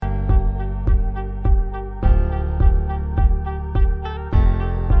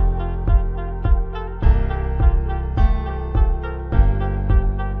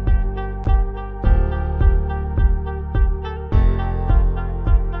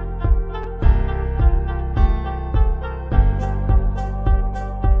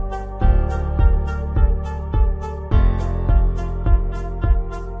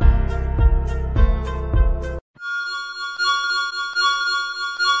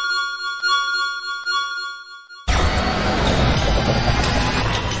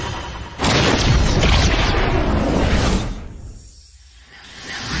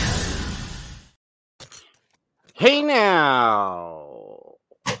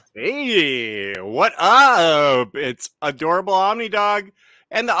Hey, what up? It's adorable Omnidog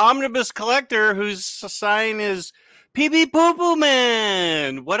and the Omnibus Collector, whose sign is Pee Pee Poo Poo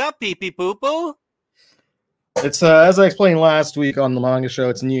Man. What up, Pee Pee Poo Poo? It's as I explained last week on the manga show.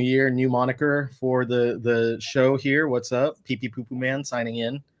 It's new year, new moniker for the show here. What's up, Pee Pee Poo Poo Man signing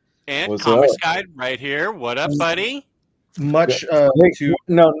in. And What's Comics up? Guide right here. What up, buddy? Much Wait, to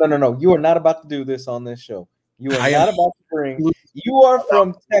no. You are not about to do this on this show. You are not about to bring. You are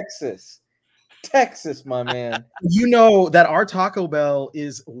from Texas, my man. you know that our Taco Bell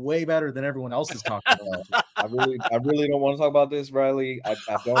is way better than everyone else's Taco Bell. I really don't want to talk about this, Riley. I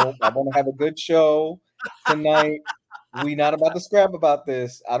don't. I want to have a good show tonight. We not about to scrap about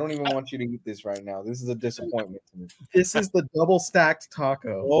this. I don't even want you to eat this right now. This is a disappointment to me. This is the double stacked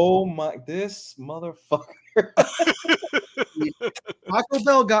taco. Oh my! This motherfucker. Taco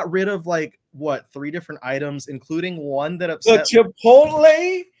Bell got rid of like what 3 different items, including one that The upset.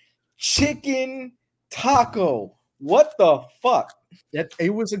 Chipotle chicken taco. What the fuck?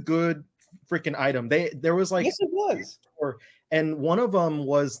 It was a good freaking item. There was like Yes, it was. and one of them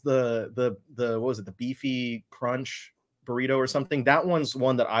was the what was it, the beefy crunch burrito or something. That one's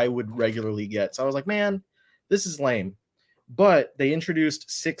one that I would regularly get. So I was like, man, this is lame. But they introduced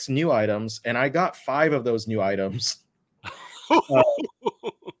 6 new items, and I got 5 of those new items.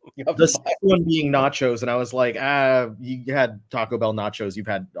 The 6th one being nachos, and I was like, you had Taco Bell nachos. You've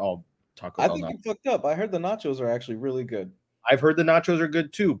had all Taco Bell. I think you fucked up. I heard the nachos are actually really good. I've heard the nachos are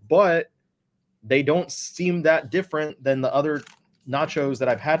good too, but they don't seem that different than the other nachos that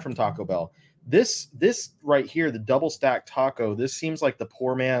I've had from Taco Bell. This right here, the double stacked taco, this seems like the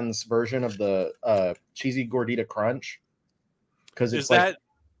poor man's version of the cheesy gordita crunch. Because it's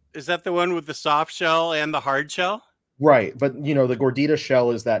is that the one with the soft shell and the hard shell? Right, but you know the gordita shell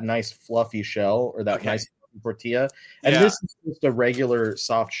is that nice fluffy shell or that nice tortilla, and this is just a regular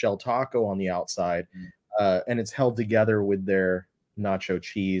soft shell taco on the outside, and it's held together with their nacho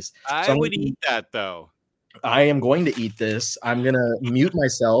cheese. I would eat that though. I am going to eat this. I'm gonna mute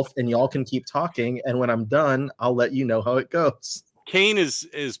myself, and y'all can keep talking. And when I'm done, I'll let you know how it goes. Kane is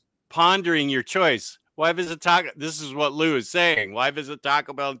pondering your choice. Why visit Taco? This is what Lou is saying. Why visit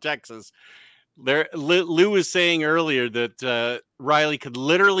Taco Bell in Texas? Lou was saying earlier that Riley could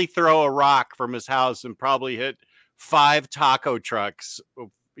literally throw a rock from his house and probably hit 5 taco trucks,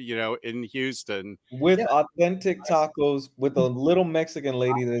 in Houston with authentic tacos with a little Mexican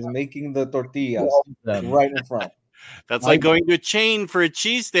lady that is making the tortillas right in front. That's like going to a chain for a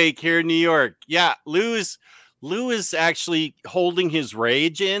cheesesteak here in New York. Yeah, Lou is actually holding his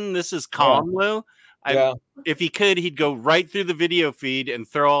rage in. This is calm, Lou. If he could, he'd go right through the video feed and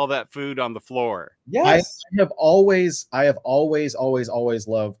throw all that food on the floor. Yes, I have always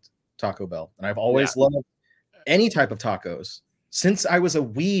loved Taco Bell, and I've always loved any type of tacos since I was a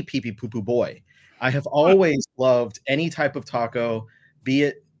wee pee pee poo poo boy. I have always loved any type of taco, be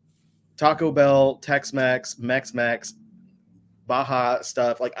it Taco Bell, Tex-Mex, Mex-Mex, Baja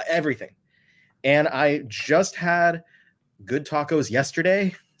stuff, like everything. And I just had good tacos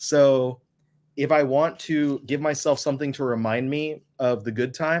yesterday, so if I want to give myself something to remind me of the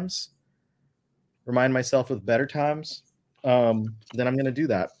good times, remind myself of better times, then I'm going to do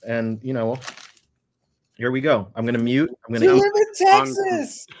that. And, here we go. I'm going to mute. I'm going to live in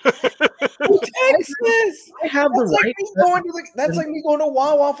Texas. Texas. I have the right. That's like me going to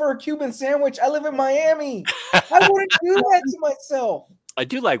Wawa for a Cuban sandwich. I live in Miami. I wouldn't do that to myself. I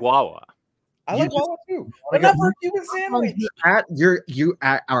do like Wawa. I like Wawa too, but not for a Cuban sandwich. You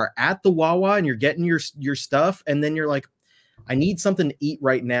are at the Wawa and you're getting your stuff, and then you're like, I need something to eat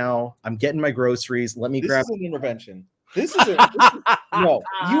right now. I'm getting my groceries. Let me grab. This is an intervention. No.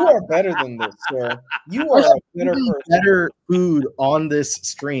 You are better than this, sir. You are a better person. Better food on this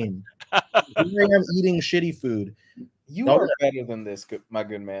stream. I'm eating shitty food. You are better than this, my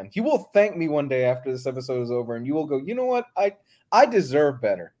good man. You will thank me one day after this episode is over, and you will go, you know what? I deserve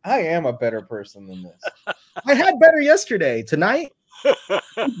better. I am a better person than this. I had better yesterday. Tonight, this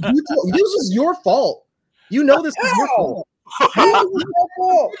was your fault. You know this is your fault. How is it your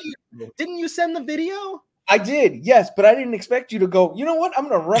fault? Didn't you send the video? I did, yes, but I didn't expect you to go, you know what? I'm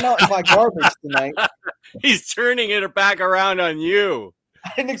going to run out and buy garbage tonight. He's turning it back around on you.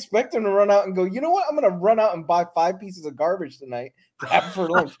 I didn't expect him to run out and go, you know what? I'm going to run out and buy 5 pieces of garbage tonight to have for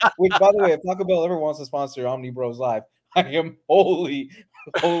lunch. Which, by the way, if Taco Bell ever wants to sponsor OmniBros Live, I am wholly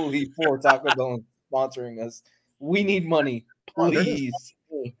for Taco Bell sponsoring us. We need money, please.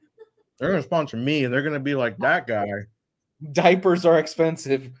 They're going to sponsor me, and they're going to be like, that guy. Diapers are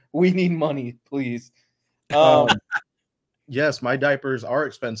expensive. We need money, please. Yes, my diapers are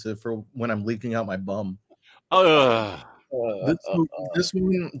expensive for when I'm leaking out my bum. This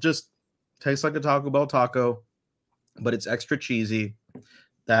one just tastes like a Taco Bell taco, but it's extra cheesy.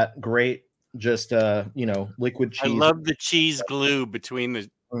 That great, just liquid I cheese. love the cheese glue between the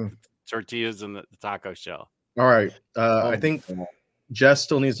Mm. tortillas and the taco shell. All right, I think Jess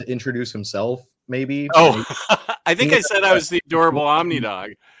still needs to introduce himself. Maybe. I think I said I was the adorable Omni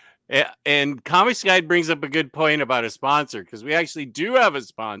Dog. And Comics Guide brings up a good point about a sponsor, because we actually do have a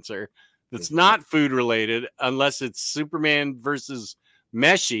sponsor that's not food related unless it's Superman versus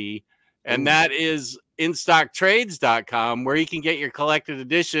Meshy, and that is InStockTrades.com, where you can get your collected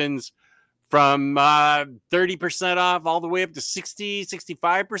editions from 30% off all the way up to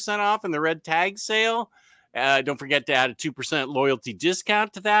 65% off in the red tag sale. Don't forget to add a 2% loyalty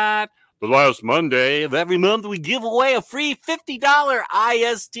discount to that. The last Monday of every month, we give away a free $50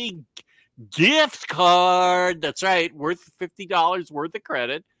 IST gift card. That's right, worth $50 worth of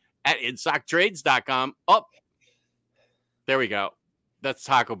credit at InStockTrades.com. Oh, there we go. That's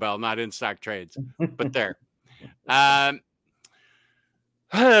Taco Bell, not In Stock Trades, but there. At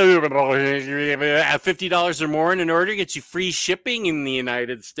 $50 or more in an order gets you free shipping in the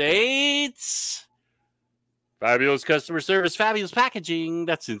United States. Fabulous customer service, fabulous packaging.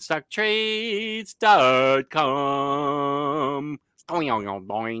 That's InStockTrades.com.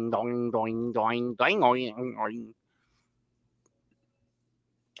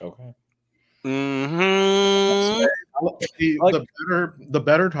 Okay. Mm-hmm. The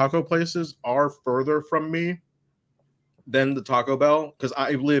better taco places are further from me than the Taco Bell, because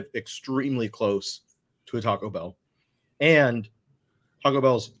I live extremely close to a Taco Bell, and Taco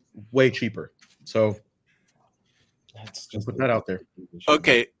Bell's way cheaper. So Let's just put that out there.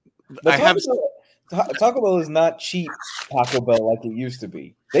 Okay. But Taco Bell is not cheap Taco Bell like it used to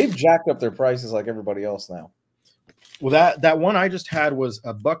be. They've jacked up their prices like everybody else now. Well, that one I just had was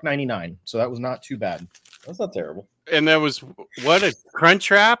 $1.99, so that was not too bad. That's not terrible. And that was what, a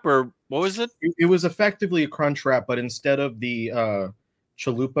Crunch Wrap, or what was it? It was effectively a Crunch Wrap, but instead of the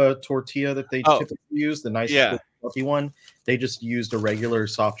chalupa tortilla that they typically use, the nice fluffy one, they just used a regular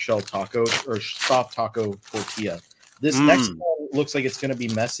soft shell taco or soft taco tortilla. This next one looks like it's going to be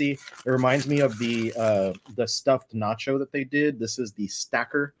messy. It reminds me of the stuffed nacho that they did. This is the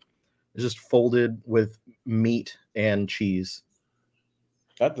stacker. It's just folded with meat and cheese.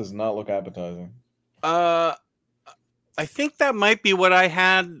 That does not look appetizing. I think that might be what I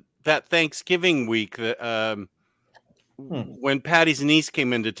had that Thanksgiving week. That when Patty's niece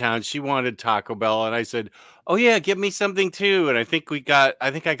came into town, she wanted Taco Bell, and I said, "Oh yeah, give me something too." And I think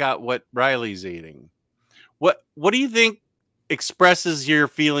I got what Riley's eating. What do you think expresses your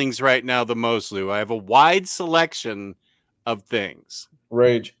feelings right now the most, Lou? I have a wide selection of things.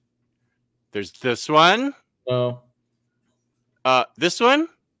 Rage. There's this one. No. This one.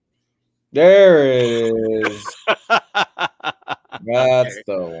 There it is. That's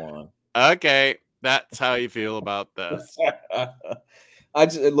the one. Okay, that's how you feel about this. I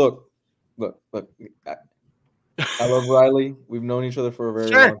just look. I love Riley. We've known each other for a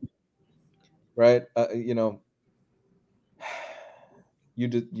very long time. Right? You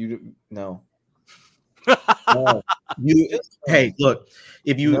did no. No. Hey, look,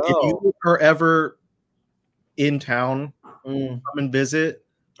 if you are ever in town, come and visit.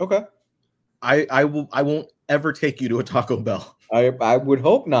 Okay. I won't ever take you to a Taco Bell. I would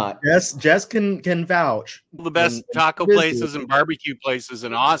hope not. Jess can vouch. The best taco places and barbecue places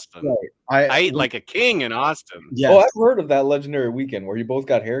in Austin. Right. I ate like a king in Austin. Yes. Oh, I've heard of that legendary weekend where you both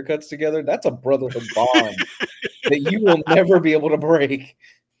got haircuts together. That's a brotherhood bond that you will never be able to break.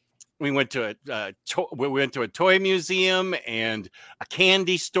 We went to a toy museum and a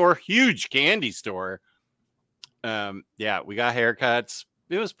candy store, huge candy store. Yeah, we got haircuts.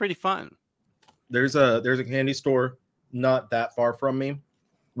 It was pretty fun. There's a candy store not that far from me.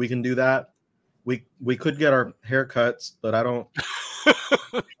 We can do that. We could get our haircuts, but I don't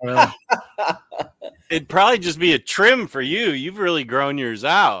know. It'd probably just be a trim for you. You've really grown yours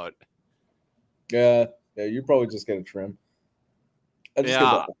out. Yeah, you probably just get a trim. I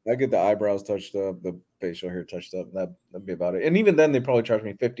get the eyebrows touched up, the facial hair touched up. That'd be about it. And even then, they probably charge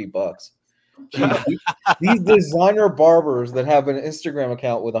me $50. These designer barbers that have an Instagram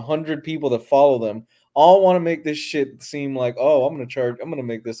account with 100 people that follow them all want to make this shit seem like, oh, I'm gonna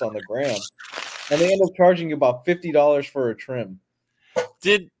make this on the gram, and they end up charging you about $50 for a trim.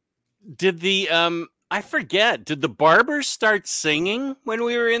 Did the I forget, did the barbers start singing when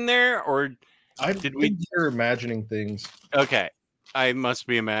we were in there, or did we? You're imagining things. Okay, I must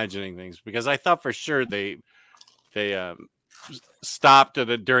be imagining things, because I thought for sure they stopped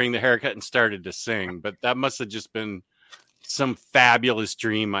during the haircut and started to sing, but that must have just been some fabulous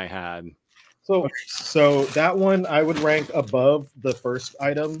dream I had. So that one I would rank above the first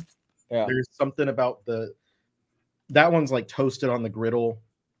item. Yeah. There's something about that one's like toasted on the griddle.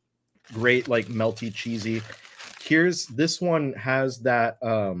 Great, like melty, cheesy. This one has that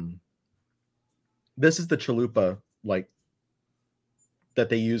this is the chalupa, like that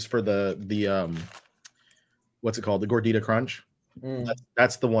they use for the what's it called? The gordita crunch.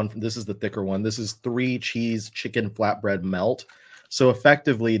 That's the one. This is the thicker one. This is 3 cheese chicken flatbread melt. So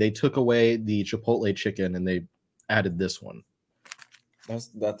effectively, they took away the chipotle chicken and they added this one.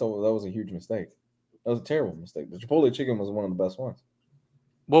 That was a huge mistake. That was a terrible mistake. The chipotle chicken was one of the best ones.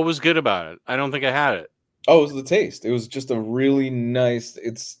 What was good about it? I don't think I had it. Oh, it was the taste. It was just a really nice.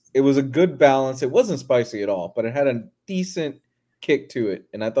 It was a good balance. It wasn't spicy at all, but it had a decent kick to it,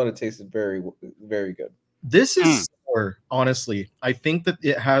 and I thought it tasted very, very good. This is similar, honestly. I think that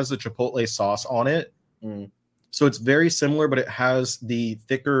it has a chipotle sauce on it, so it's very similar, but it has the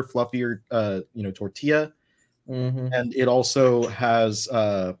thicker, fluffier, tortilla, and it also has.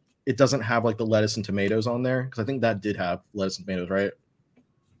 It doesn't have like the lettuce and tomatoes on there because I think that did have lettuce and tomatoes, right?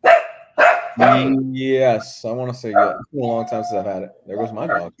 Yes, I want to say yeah. It's been a long time since I've had it. There goes my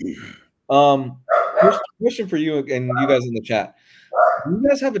dog. Question for you and you guys in the chat. Do you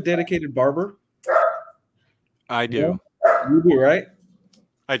guys have a dedicated barber? I do. Yeah? You do, right?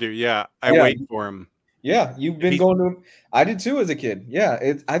 I do. Yeah, I wait for him. Yeah, you've been going to him. I did too as a kid. Yeah,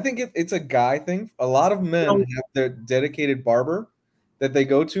 I think it's a guy thing. A lot of men have their dedicated barber that they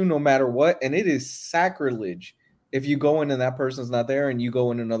go to no matter what, and it is sacrilege if you go in and that person's not there and you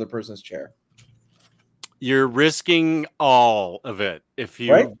go in another person's chair. You're risking all of it if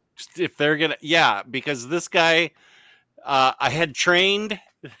they're gonna because this guy I had trained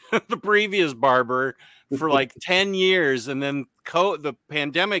the previous barber for like 10 years and then the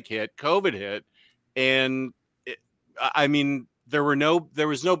pandemic hit, COVID hit, and there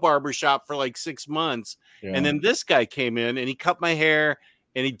was no barber shop for like 6 months, and then this guy came in and he cut my hair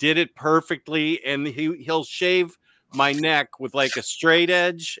and he did it perfectly, and he'll shave my neck with like a straight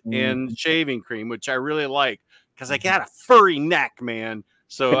edge and shaving cream, which I really like because I got a furry neck, man.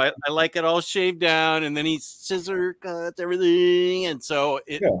 So I like it all shaved down, and then he scissor cuts everything, and so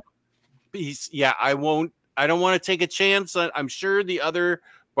I don't want to take a chance. I'm sure the other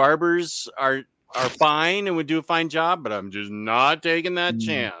barbers are fine and would do a fine job, but I'm just not taking that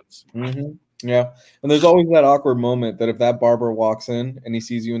chance. Yeah, and there's always that awkward moment that if that barber walks in and he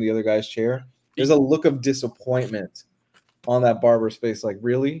sees you in the other guy's chair, there's a look of disappointment on that barber's face. Like,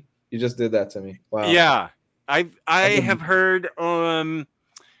 really? You just did that to me? Wow. Yeah, I have heard.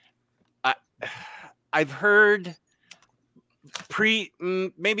 I've heard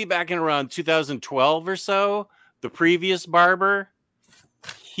maybe back in around 2012 or so, the previous barber,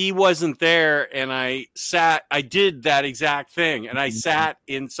 he wasn't there, and I did that exact thing, and I sat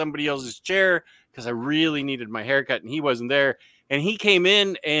in somebody else's chair because I really needed my haircut, and he wasn't there, and he came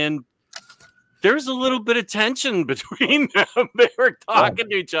in, and there was a little bit of tension between them. They were talking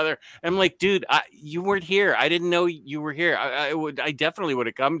to each other. I'm like, dude, you weren't here. I didn't know you were here. I definitely would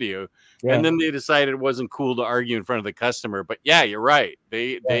have come to you. Yeah. And then they decided it wasn't cool to argue in front of the customer. But yeah, you're right.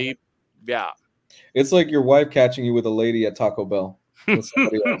 They. It's like your wife catching you with a lady at Taco Bell.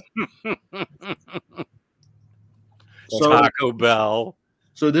 Taco Bell.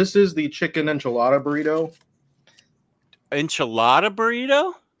 So this is the chicken enchilada burrito. Enchilada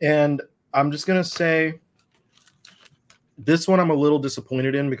burrito? And I'm just going to say this one I'm a little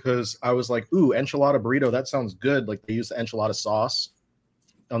disappointed in because I was like, ooh, enchilada burrito, that sounds good. Like they use the enchilada sauce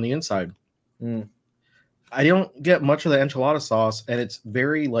on the inside. I don't get much of the enchilada sauce, and it's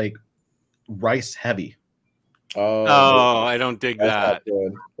very like rice heavy. Oh, I don't dig that.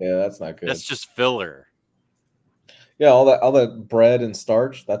 Good. Yeah, that's not good. That's just filler. Yeah, all that bread and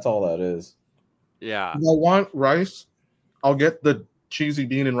starch, that's all that is. Yeah. If I want rice, I'll get the cheesy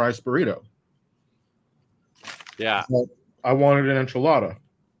bean and rice burrito. Yeah. But I wanted an enchilada.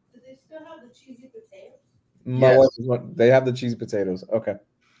 Do they still have the cheesy potatoes? My wife they have the cheesy potatoes. Okay.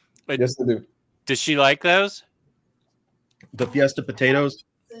 Yes, they do. Does she like those? The Fiesta potatoes,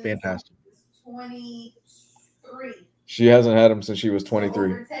 fantastic. 23. She hasn't had them since she was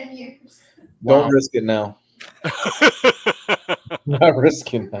 23. Over 10 years. Don't risk it now. Not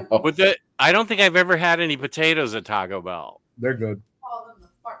risking now. I don't think I've ever had any potatoes at Taco Bell. They're good. Call them the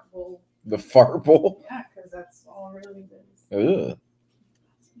fart bowl. The fart bowl? Yeah, because that's all really good. Ugh.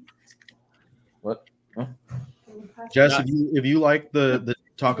 What? Huh? Jess, if you like the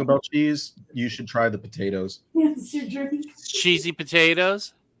Taco Bell cheese, you should try the potatoes. Yes, your drink. Cheesy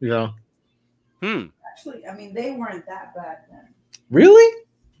potatoes? Yeah. Actually, I mean, they weren't that bad then. Really?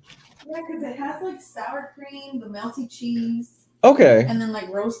 Yeah, because it has like sour cream, the melty cheese. Okay. And then like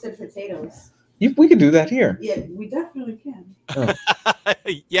roasted potatoes. We could do that here. Yeah, we definitely can.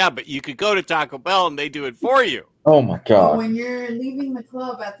 Yeah, but you could go to Taco Bell and they do it for you. Oh my But god. when you're leaving the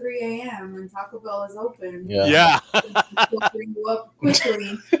club at 3 a.m. and Taco Bell is open, Yeah. they'll bring you up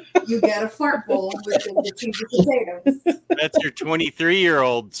quickly. You get a fart bowl with the cheesy potatoes. That's your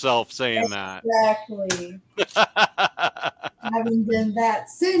 23-year-old self saying that. Exactly. Haven't done that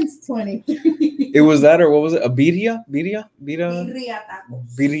since 23. It was that, or what was it? A birria? Birria tacos.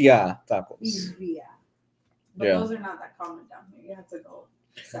 Birria tacos. Birria. But Yeah. those are not that common down here. You have to go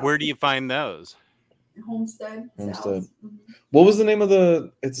south. Where do you find those? Homestead. Homestead. South. Mhm. What was the name of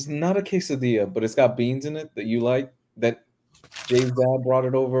the? It's not a quesadilla, but it's got beans in it that you like. That Dave's dad brought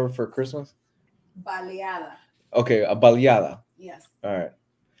it over for Christmas. Baleada. Okay, a baleada. Yes. All right.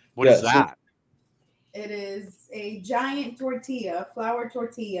 What is Yeah, so- that? It is a giant tortilla, flour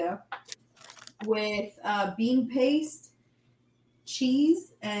tortilla, with bean paste,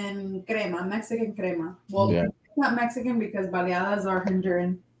 cheese, and crema, Mexican crema. Well, Yeah. it's not Mexican because baleadas are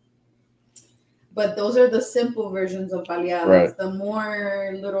Honduran. But those are the simple versions of baleadas. Right. The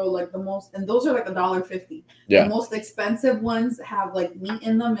more little, like the most, and those are like $1.50. Yeah. The most expensive ones have like meat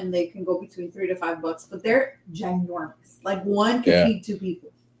in them, and they can go between $3 to $5, but they're ginormous. Like one can Yeah. feed 2 people.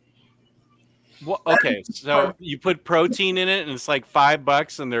 Well, okay, so you put protein in it, and it's like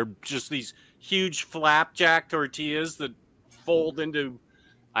 $5, and they're just these huge flapjack tortillas that fold into.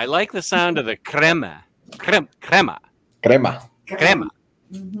 I like the sound of the crema, crema, Crema. crema,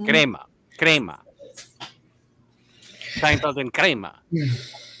 Mhm. crema, crema. Seinfeld and crema.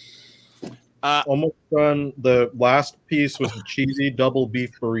 Almost done. The last piece was the cheesy double beef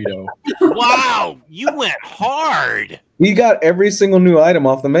burrito. Wow, you went hard. You got every single new item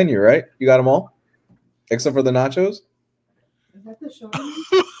off the menu, right? You got them all, except for the nachos. Is that the show?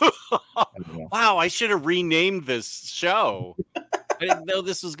 Wow, I should have renamed this show. I didn't know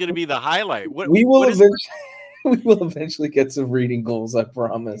this was going to be the highlight. We will what is- eventually. We will eventually get some reading goals, I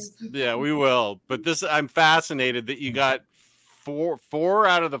promise. Yeah, we will. But this, I'm fascinated that you got four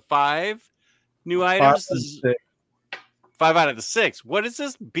out of the 5 new items. This is 5 out of the 6. What is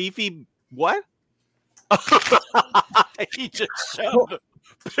this beefy? What? He just shoved the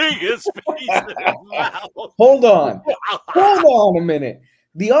biggest piece in his mouth. Hold on. Hold on a minute.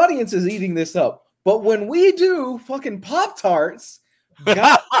 The audience is eating this up. But when we do fucking Pop-Tarts,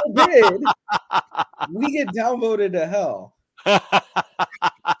 God forbid, we get downvoted to hell.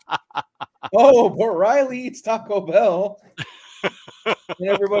 Oh, but Riley eats Taco Bell. And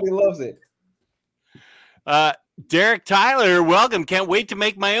everybody loves it. Derek Tyler, welcome. Can't wait to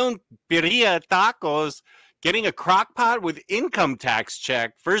make my own birria tacos. Getting a crock pot with income tax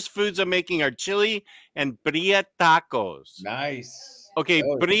check. First foods I'm making are chili and birria tacos. Nice. Okay,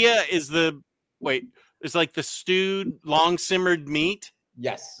 Oh, birria is it's like the stewed, long simmered meat.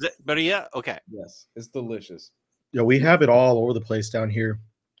 yes. Is it birria? Okay. Yes. It's delicious. Yeah, we have it all over the place down here.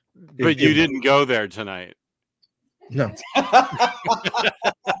 But you didn't go there tonight. No.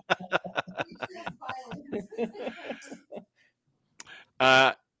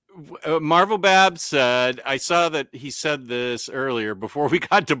 Marvel Bab said, I saw that he said this earlier before we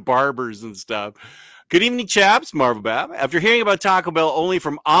got to barbers and stuff. Good evening, chaps. Marvel Bab. After hearing about Taco Bell only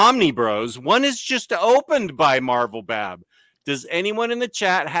from OmniBros, one is just opened by Marvel Bab. Does anyone in the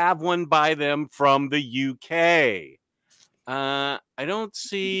chat have one by them from the UK? I don't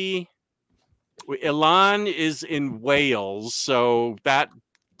see. Ilan is in Wales, so that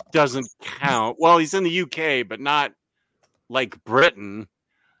doesn't count. Well, he's in the UK, but not like Britain.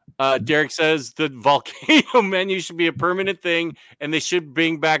 Derek says the volcano menu should be a permanent thing, and they should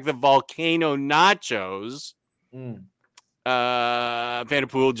bring back the volcano nachos.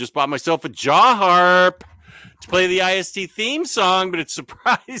 Vanderpool just bought myself a jaw harp to play the IST theme song, but it's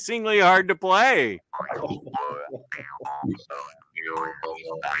surprisingly hard to play.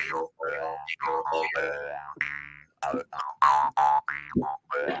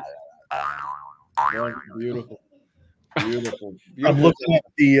 Beautiful. Beautiful. I'm looking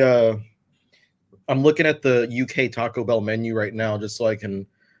at the UK Taco Bell menu right now just so I can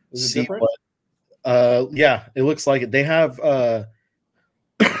Is it see different? what yeah, it looks like it. They have they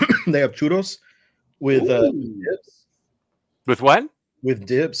have churros with dips. With what? With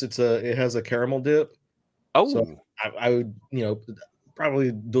dips. It has a caramel dip. Oh, So I would,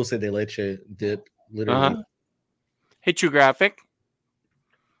 probably dulce de leche dip, literally. Uh-huh. Hey, True Graphic.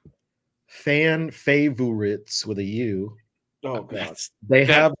 Fan favorites with a U. Oh, God. That's They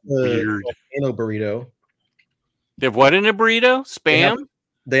That's have the weird. volcano burrito. They have what in a burrito? Spam?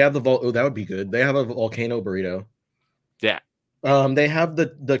 They have oh, that would be good. They have a volcano burrito. Yeah. They have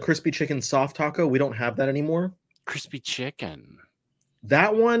the crispy chicken soft taco. We don't have that anymore. Crispy chicken.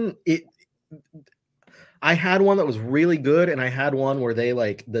 That one, I had one that was really good, and I had one where they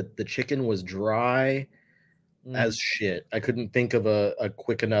like the chicken was dry as shit. I couldn't think of a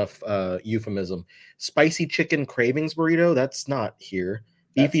quick enough euphemism. Spicy chicken cravings burrito, that's not here.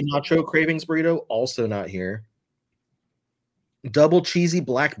 Beefy nacho cravings burrito, also not here. Double cheesy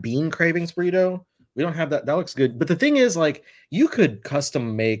black bean cravings burrito. We don't have that. That looks good. But the thing is, like, you could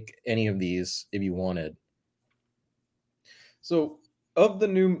custom make any of these if you wanted. So, of the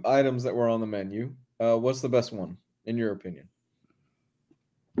new items that were on the menu, what's the best one in your opinion?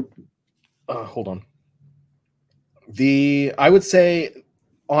 Hold on. I would say,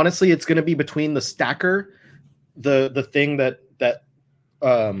 honestly, it's going to be between the stacker, the thing that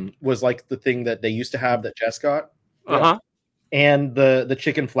was like the thing that they used to have that Jess got, and the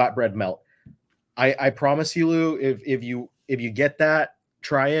chicken flatbread melt. I promise you, Lou, if you get that,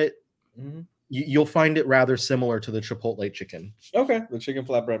 try it. Mm-hmm. You'll find it rather similar to the Chipotle chicken. Okay, the chicken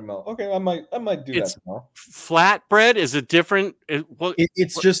flatbread melt. Okay, I might do that tomorrow. Flatbread is it different?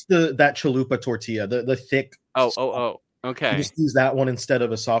 It's just that chalupa tortilla, the thick. Oh. Okay. You just use that one instead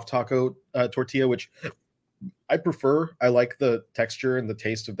of a soft taco tortilla, which I prefer. I like the texture and the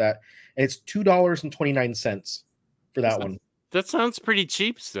taste of that. And it's $2.29 for that one. That sounds pretty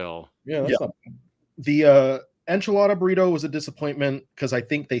cheap still. Yeah. That's not bad. The enchilada burrito was a disappointment because I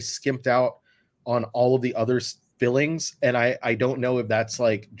think they skimped out on all of the other fillings, and I don't know if that's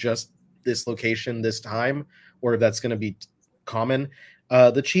like just this location this time or if that's going to be common.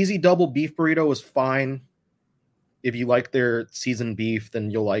 The cheesy double beef burrito was fine. If you like their seasoned beef,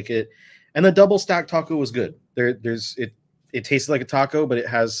 then you'll like it. And the double stack taco was good. It tastes like a taco, but it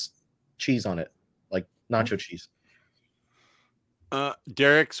has cheese on it, like nacho cheese.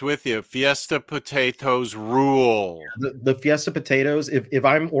 Derek's with you. Fiesta potatoes rule. The Fiesta potatoes. If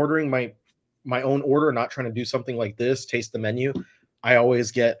I'm ordering my own order, not trying to do something like this, taste the menu, I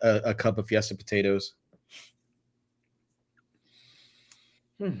always get a cup of Fiesta potatoes.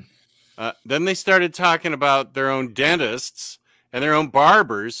 Then they started talking about their own dentists and their own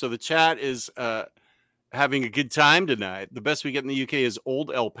barbers. So the chat is having a good time tonight. The best we get in the UK is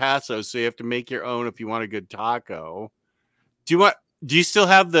Old El Paso, so you have to make your own if you want a good taco. Do you still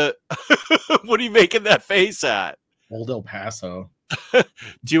have the what are you making that face at? Old El Paso.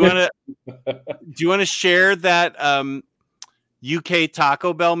 Do you want to share that UK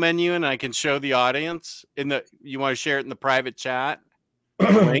Taco Bell menu and I can show the audience you want to share it in the private chat?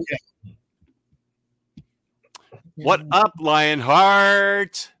 What up,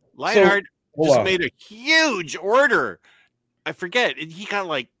 Lionheart? Lionheart just made a huge order. I forget. He got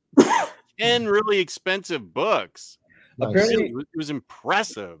like 10 really expensive books. Apparently, it was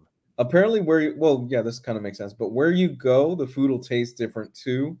impressive. Apparently, this kind of makes sense. But where you go, the food will taste different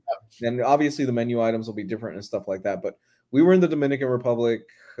too. And obviously, the menu items will be different and stuff like that. But we were in the Dominican Republic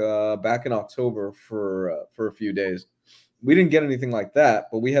back in October for a few days. We didn't get anything like that,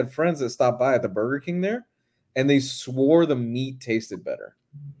 but we had friends that stopped by at the Burger King there, and they swore the meat tasted better.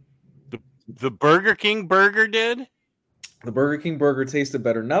 The Burger King burger did? The Burger King burger tasted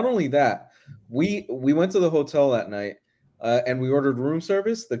better. Not only that, we went to the hotel that night, and we ordered room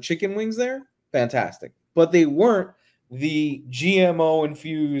service. The chicken wings there, fantastic. But they weren't the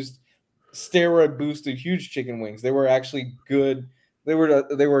GMO-infused, steroid-boosted huge chicken wings. They were actually good. They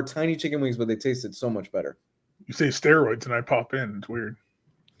were tiny chicken wings, but they tasted so much better. You say steroids and I pop in. It's weird.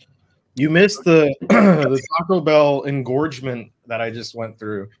 You missed the Taco Bell engorgement that I just went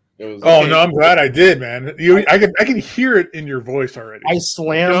through. No, I'm glad I did, man. I can hear it in your voice already. I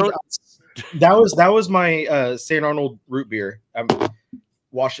slammed. That was my St. Arnold root beer. I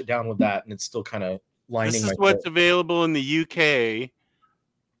washed it down with that, and it's still kind of lining. This is what's available in the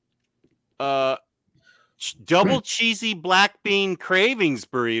UK. Double cheesy black bean cravings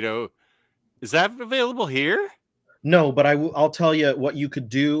burrito. Is that available here? No, but I'll tell you what you could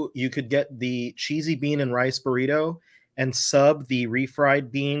do. You could get the cheesy bean and rice burrito and sub the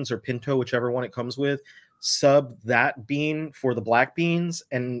refried beans or pinto, whichever one it comes with. Sub that bean for the black beans,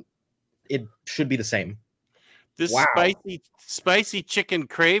 and it should be the same. This spicy chicken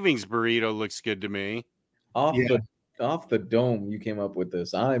cravings burrito looks good to me. Off the dome, you came up with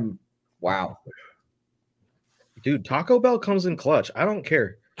this. Wow. Dude, Taco Bell comes in clutch. I don't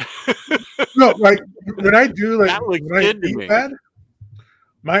care. No, like when I do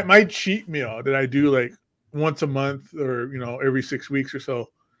my cheat meal that I do like once a month or every 6 weeks or so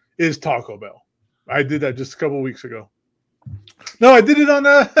is Taco Bell. I did that just a couple of weeks ago. No, I did it on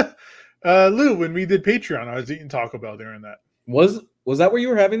Lou when we did Patreon. I was eating Taco Bell during that. Was that where you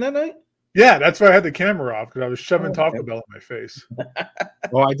were having that night? Yeah, that's why I had the camera off because I was shoving Taco Bell in my face.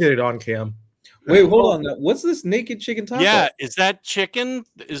 Well, I did it on cam. Wait, hold on. What's this naked chicken taco? Yeah, is that chicken?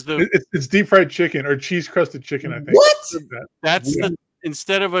 Is the It's deep fried chicken or cheese crusted chicken? I think. What? that's the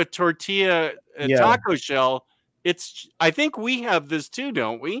instead of a tortilla taco shell. It's. I think we have this too,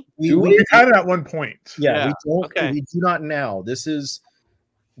 don't we? We had it at one point. Yeah, Yeah, we don't. okay. We do not now.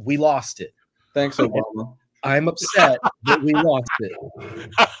 We lost it. Thanks, Obama. I'm upset that we lost it.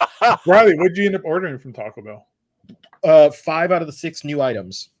 Riley, what did you end up ordering from Taco Bell? 5 out of the 6 new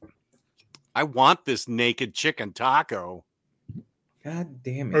items. I want this naked chicken taco. God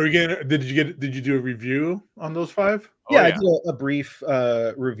damn Are it. you did you do a review on those 5? I did a brief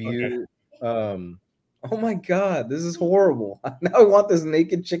review. Okay. Oh my god, this is horrible. Now I want this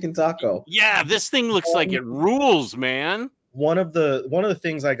naked chicken taco. Yeah, this thing looks like it rules, man. One of the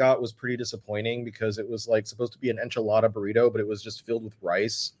things I got was pretty disappointing because it was like supposed to be an enchilada burrito, but it was just filled with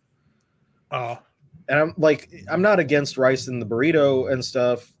rice. Oh. And I'm not against rice in the burrito and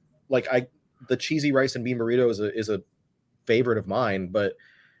stuff. Like the cheesy rice and bean burrito is a favorite of mine, but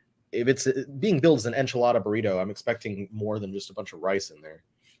if it's being billed as an enchilada burrito, I'm expecting more than just a bunch of rice in there.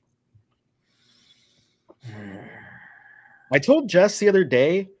 I told Jess the other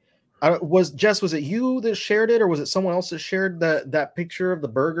day, was it you that shared it, or was it someone else that shared that picture of the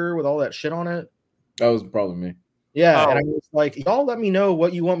burger with all that shit on it? That was probably me. Yeah, and I was like, y'all let me know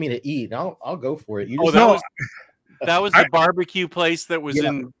what you want me to eat, and I'll go for it. That was the barbecue place that was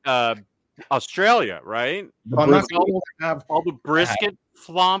in Australia, right? I'm not gonna have all the brisket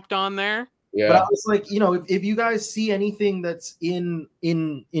flomped on there. Yeah, but I was like, if you guys see anything that's in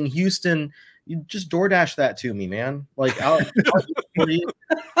Houston, you just DoorDash that to me, man. Like, I'll for you.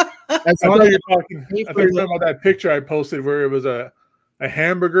 I thought you were talking about that picture I posted where it was a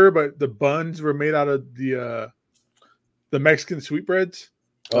hamburger, but the buns were made out of the Mexican sweetbreads.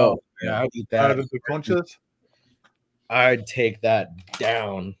 Oh, yeah, I'd eat that. Out of the conchas. I'd take that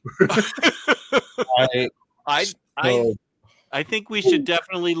down. I think we should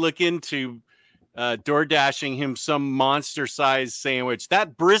definitely look into door dashing him some monster sized sandwich.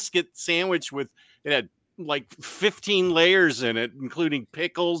 That brisket sandwich it had like 15 layers in it, including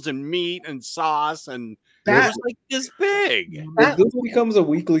pickles and meat and sauce, and it was like this big. If this becomes a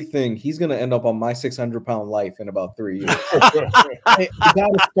weekly thing, he's gonna end up on my 600-pound life in about 3 years. I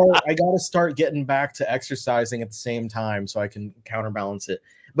gotta start getting back to exercising at the same time so I can counterbalance it.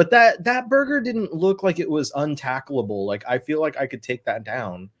 But that burger didn't look like it was untackleable. Like, I feel like I could take that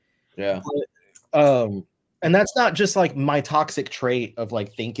down. Yeah. But, and that's not just like my toxic trait of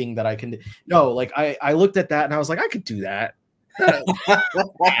like thinking that I can. No, like I looked at that and I was like, I could do that.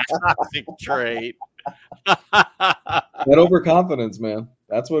 Toxic trait. That overconfidence, man.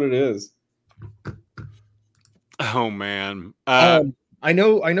 That's what it is. Oh man. I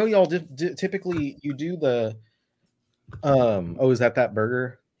know y'all typically you do the is that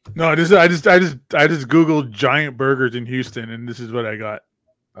burger? No, I just Googled giant burgers in Houston, and this is what I got.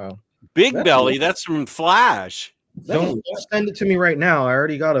 Oh, Big Belly. That's from Flash. Don't send it to me right now. I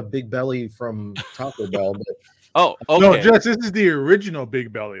already got a Big Belly from Taco Bell. But okay. No, Jess, this is the original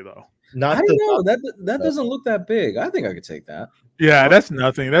Big Belly, though. I don't know. That doesn't look that big. I think I could take that. Yeah, that's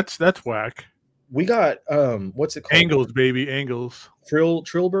nothing. That's whack. We got what's it called? Angles, baby, Angles. Trill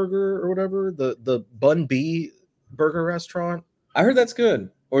Burger or whatever. The Bun B burger restaurant. I heard that's good.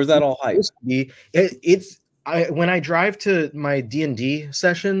 Or is that all hype? When I drive to my D&D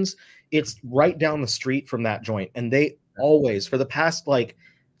sessions, it's right down the street from that joint, and they always, for the past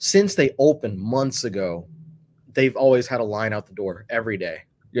since they opened months ago, they've always had a line out the door every day.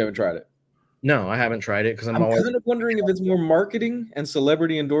 You haven't tried it? No, I haven't tried it because I'm always kind of wondering if it's more marketing and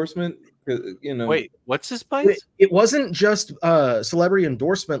celebrity endorsement. Wait, what's this place? It wasn't just celebrity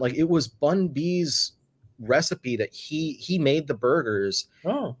endorsement. Like, it was Bun B's recipe that he made the burgers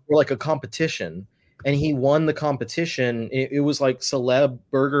for like a competition, and he won the competition. It was like celeb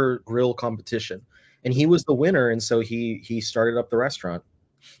burger grill competition, and he was the winner, and so he started up the restaurant.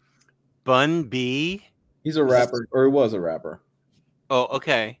 Bun B? He's a rapper, or he was a rapper. Oh,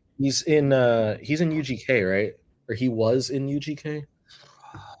 okay. He's in UGK, right? Or he was in UGK.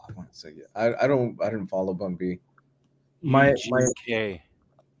 I didn't follow Bun B. UGK.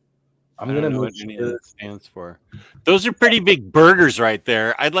 I'm gonna know what any of that stands for. Those are pretty big burgers right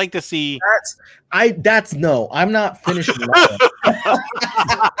there. I'd like to see. I'm not finishing that.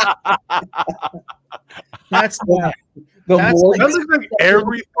 That's like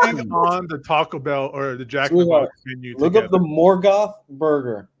everything on the Taco Bell or the Jack in the Box menu. Look up the Morgoth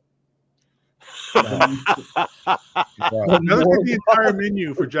burger. Look at the entire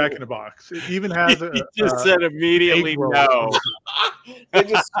menu for Jack in the Box. It even has you just said immediately no. They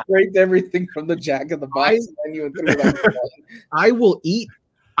just scraped everything from the Jack in the Box menu and threw it on. I will eat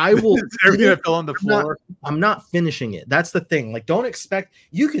I will Everything that fell on the floor. I'm not finishing it. That's the thing. Like, don't expect.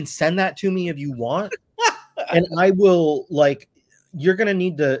 You can send that to me if you want, and I will. Like, you're gonna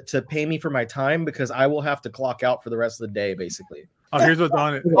need to pay me for my time because I will have to clock out for the rest of the day, basically. Oh, here's what's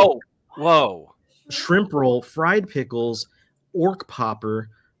on it. Oh, whoa. Shrimp roll, fried pickles, orc popper.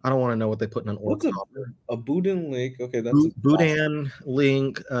 I don't want to know what they put in an orc What's popper. a Boudin Lake? Okay, that's Boudin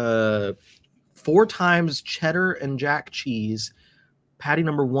link. 4 times cheddar and jack cheese. Patty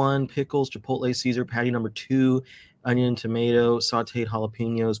number 1, pickles, chipotle Caesar. Patty number 2, onion and tomato, sauteed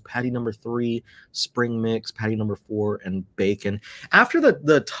jalapenos. Patty number 3, spring mix. Patty number 4, and bacon. After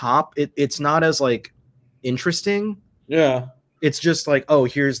the top, it's not as like interesting. Yeah. It's just like, oh,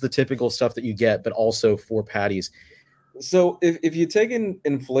 here's the typical stuff that you get, but also 4 patties. So if you take in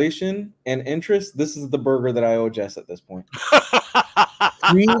inflation and interest, this is the burger that I owe Jess at this point. For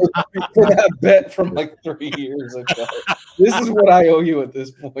that bet from like 3 years ago. This is what I owe you at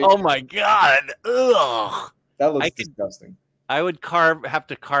this point. Oh my god. Ugh. That looks disgusting. I would have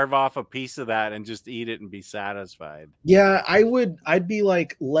to carve off a piece of that and just eat it and be satisfied. Yeah, I'd be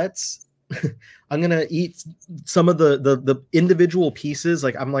like, I'm gonna eat some of the individual pieces.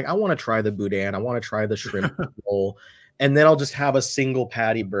 Like, I'm like, I want to try the boudin, I want to try the shrimp roll, and then I'll just have a single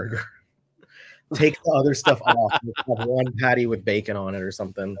patty burger. Take the other stuff off. Have one patty with bacon on it or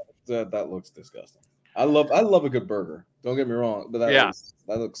something. That looks disgusting. I love a good burger. Don't get me wrong, but that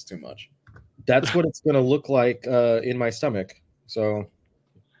looks too much. That's what it's gonna look like in my stomach. So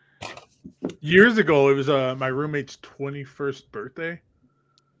Years ago, it was my roommate's 21st birthday.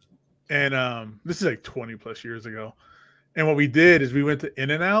 And this is like 20 plus years ago. And what we did is we went to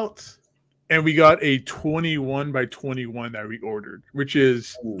In-N-Out and we got a 21 by 21 that we ordered, which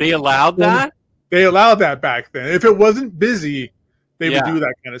is... They allowed that? They allowed that back then. If it wasn't busy, they would do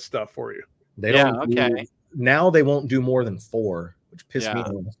that kind of stuff for you. They don't. Now they won't do more than 4, which pissed me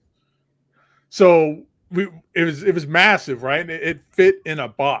off. So it was massive, right? And it fit in a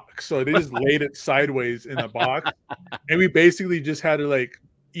box. So they just laid it sideways in a box. And we basically just had to like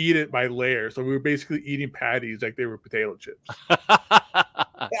eat it by layers. So we were basically eating patties like they were potato chips.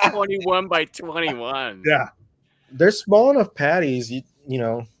 21 by 21. Yeah. They're small enough patties, you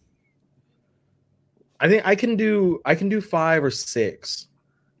know. I think I can do 5 or 6.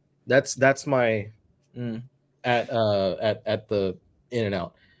 That's my at the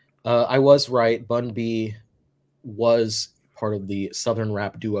In-N-Out. I was right. Bun B was part of the Southern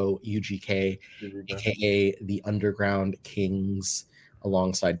rap duo UGK, aka the Underground Kings,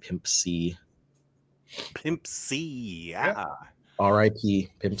 alongside Pimp C. Pimp C, yeah. R.I.P.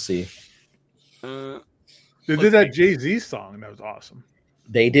 Pimp C. They did that Jay-Z song. That was awesome.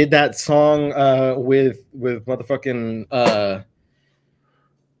 They did that song with motherfucking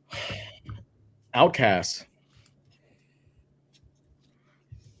Outkast.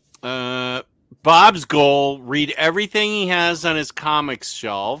 Bob's goal: read everything he has on his comics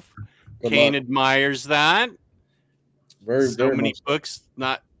shelf. Kane admires that. Very many books,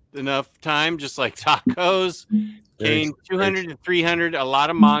 not enough time, just like tacos. Kane, 200 to 300, a lot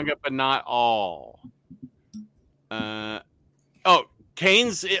of manga, but not all.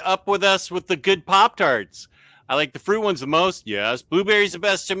 Kane's up with us with the good Pop-Tarts. I like the fruit ones the most. Yes. Blueberry's the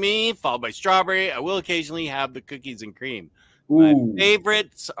best to me, followed by strawberry. I will occasionally have the cookies and cream. My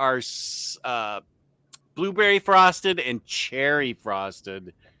favorites are blueberry frosted and cherry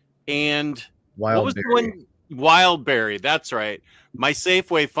frosted. And what was the one? Wildberry. That's right. My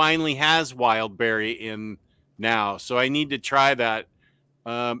Safeway finally has Wildberry in now. So I need to try that.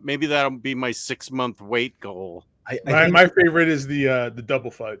 Maybe that'll be my 6-month wait goal. My favorite is the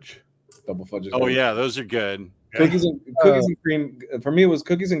double fudge. Double fudge. Yeah, those are good. Cookies and cream. For me, it was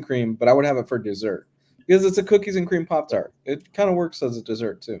cookies and cream, but I would have it for dessert because it's a cookies and cream Pop-Tart. It kind of works as a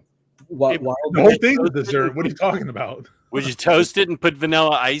dessert too. The whole thing's a dessert. What are you talking about? Would you toast it and put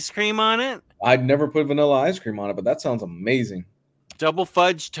vanilla ice cream on it? I'd never put vanilla ice cream on it, but that sounds amazing. Double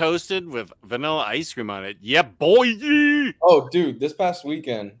fudge toasted with vanilla ice cream on it. Yeah, boy. Oh, dude, this past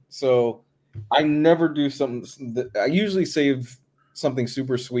weekend. So I never do something. I usually save something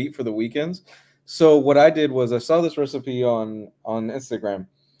super sweet for the weekends. So what I did was I saw this recipe on Instagram.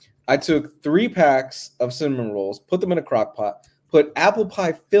 I took 3 packs of cinnamon rolls, put them in a crock pot, put apple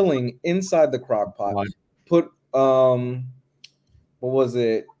pie filling inside the crock pot, put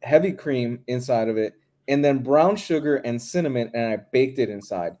heavy cream inside of it, and then brown sugar and cinnamon, and I baked it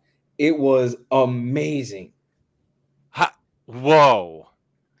inside. It was amazing. Whoa.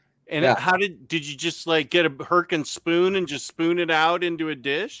 And how did you just like get a Herkin spoon and just spoon it out into a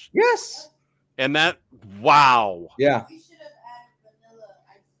dish? Yes. And wow. Yeah.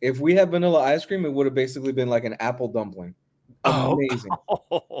 If we had vanilla ice cream, it would have basically been like an apple dumpling. Amazing.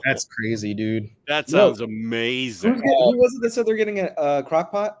 That's crazy, dude. That sounds amazing. Who was it that said they're getting a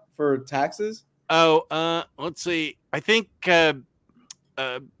crock pot for taxes? Oh, let's see. I think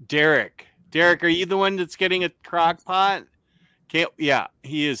Derek. Derek, are you the one that's getting a crock pot? Yeah,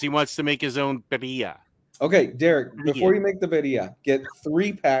 he is. He wants to make his own birria. Okay, Derek, before you make the birria, get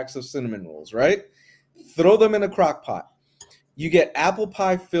 3 packs of cinnamon rolls, right? Throw them in a crock pot. You get apple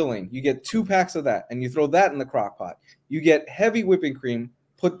pie filling. You get 2 packs of that, and you throw that in the crock pot. You get heavy whipping cream.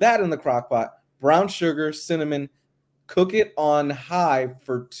 Put that in the crock pot. Brown sugar, cinnamon. Cook it on high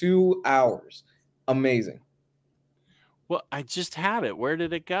for 2 hours. Amazing. Well, I just had it. Where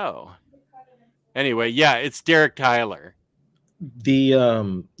did it go? Anyway, yeah, it's Derek Tyler.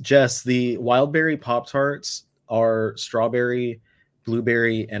 The Jess, the Wildberry Pop-Tarts are strawberry,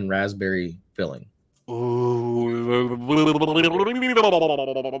 blueberry, and raspberry filling. Ooh.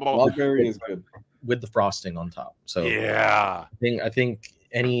 Wildberry is good. With the frosting on top. So yeah. I think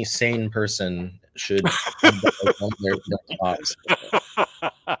any sane person should have those on their pops.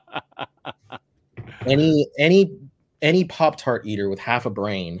 Any Pop-Tart eater with half a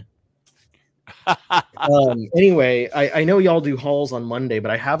brain. Anyway, I know y'all do hauls on Monday,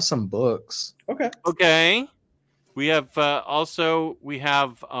 but I have some books. Okay. We have we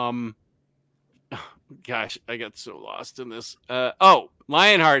have gosh, I got so lost in this.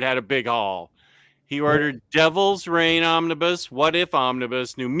 Lionheart had a big haul. He ordered Devil's Reign Omnibus, What If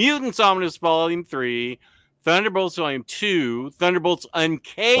Omnibus, New Mutants Omnibus Volume 3, Thunderbolts Volume 2, Thunderbolts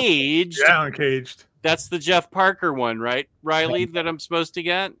Uncaged. Yeah, Uncaged. That's the Jeff Parker one, right, Riley, that I'm supposed to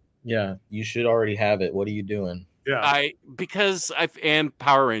get? Yeah, you should already have it. What are you doing? Yeah. And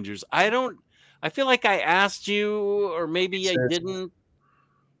Power Rangers. I feel like I asked you, or maybe I didn't.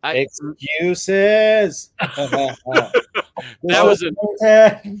 Excuses. That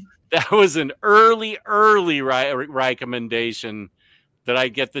was an early recommendation that I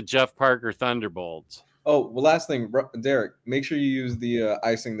get the Jeff Parker Thunderbolts. Oh, well, last thing, Derek, make sure you use the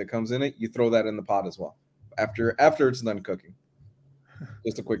icing that comes in it. You throw that in the pot as well after it's done cooking.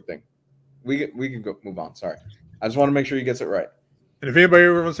 Just a quick thing. We can go move on. Sorry, I just want to make sure he gets it right. And if anybody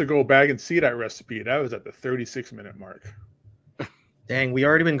ever wants to go back and see that recipe, that was at the 36-minute mark. Dang, we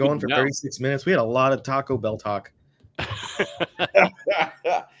already been going for 36 minutes. We had a lot of Taco Bell talk.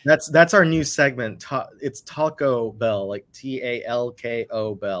 That's our new segment. It's Taco Bell, like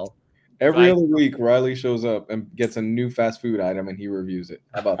TALKO Bell. Every other week, Riley shows up and gets a new fast food item, and he reviews it.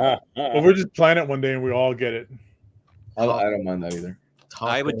 How about that? Well, we're just planning it one day, and we all get it. I don't mind that either.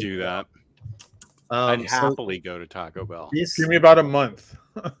 I would do that. I'd happily go to Taco Bell. Give me about a month.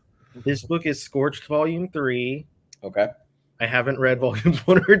 This book is Scorched Volume 3. Okay. I haven't read volumes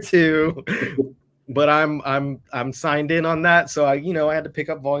 1 or 2, but I'm signed in on that. So I had to pick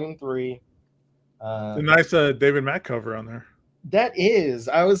up Volume 3. The nice David Mack cover on there. That is.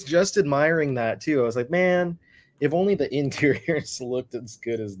 I was just admiring that too. I was like, man, if only the interiors looked as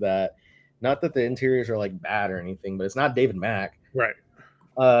good as that. Not that the interiors are like bad or anything, but it's not David Mack. Right.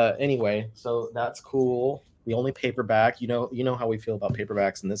 Anyway, so that's cool. The only paperback, you know how we feel about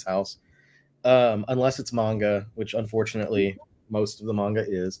paperbacks in this house. Unless it's manga, which unfortunately most of the manga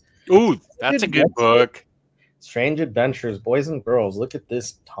is. Ooh, that's a good book. Strange Adventures, Boys and Girls. Look at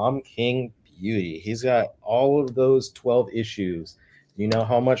this Tom King beauty. He's got all of those 12 issues. You know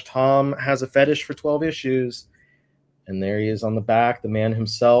how much Tom has a fetish for 12 issues. And there he is on the back, the man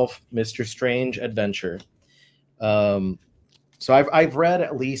himself, Mr. Strange Adventure. So I've read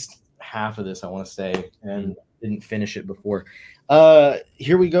at least half of this, I want to say, and didn't finish it before.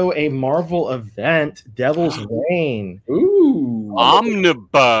 Here we go, a Marvel event, Devil's Reign. Ooh.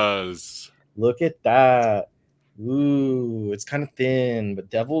 Omnibus. Look at that. Ooh, it's kind of thin, but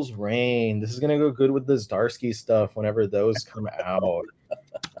Devil's Reign. This is going to go good with the Zdarsky stuff whenever those come out.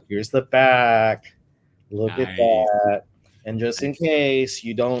 Here's the back. Look at that. And just in case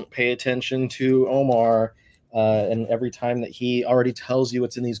you don't pay attention to Omar, and every time that he already tells you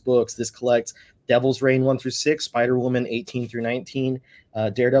what's in these books, this collects Devil's Reign 1-6, Spider-Woman 18-19,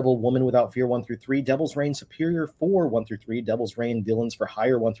 Daredevil Woman Without Fear 1-3, Devil's Reign Superior 4 1-3, Devil's Reign Villains for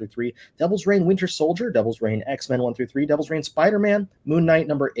Hire 1-3, Devil's Reign Winter Soldier, Devil's Reign X-Men 1-3, Devil's Reign Spider-Man, Moon Knight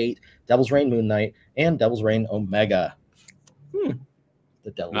number 8, Devil's Reign Moon Knight, and Devil's Reign Omega.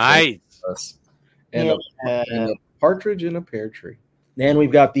 The Devil's Reign. And a partridge in a pear tree. And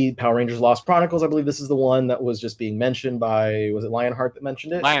we've got the Power Rangers Lost Chronicles. I believe this is the one that was just being mentioned by, was it Lionheart that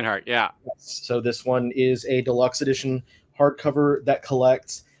mentioned it? Lionheart, yeah. So this one is a deluxe edition hardcover that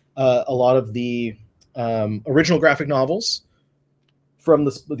collects a lot of the original graphic novels from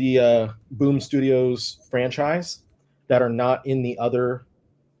the Boom Studios franchise that are not in the other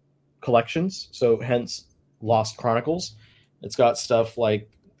collections. So hence Lost Chronicles. It's got stuff like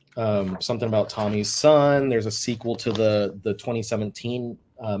something about Tommy's son. There's a sequel to the 2017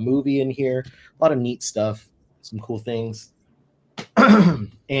 movie in here. A lot of neat stuff, some cool things.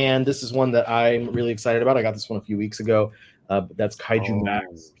 And this is one that I'm really excited about. I got this one a few weeks ago. That's Kaiju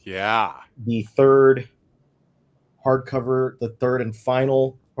Max. Yeah. The third hardcover, the third and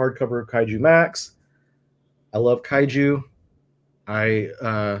final hardcover of Kaiju Max. I love Kaiju.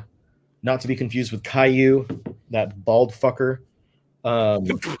 Not to be confused with Caillou, that bald fucker.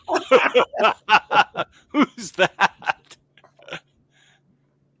 Who's that?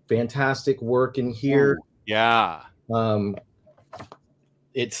 Fantastic work in here. Yeah.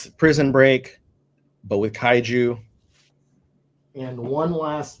 It's Prison Break, but with Kaiju. And one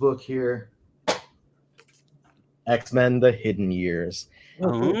last book here. X-Men: The Hidden Years.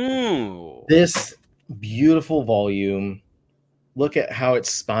 Oh. This beautiful volume. Look at how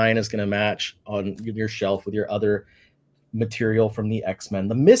its spine is going to match on your shelf with your other material from the X-Men.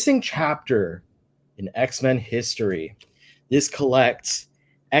 The missing chapter in X-Men history. This collects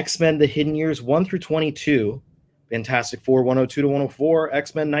X-Men: The Hidden Years 1 through 22, Fantastic Four 102 to 104,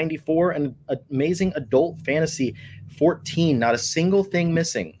 X-Men 94, and Amazing Adult Fantasy 14. Not a single thing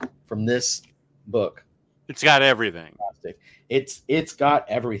missing from this book. It's got everything. It's got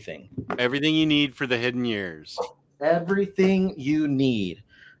everything. Everything you need for the Hidden Years. Everything you need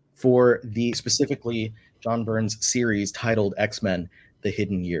for the specifically John Byrne's series titled X-Men: The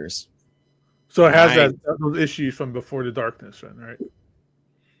Hidden Years. So it has those issues from Before the Darkness, then, right?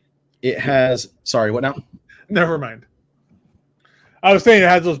 It has. Sorry, what now? Never mind. I was saying it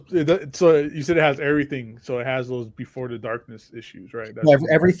has those. So you said it has everything. So it has those Before the Darkness issues, right?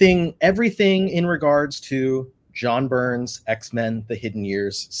 Everything in regards to John Byrne's X-Men: The Hidden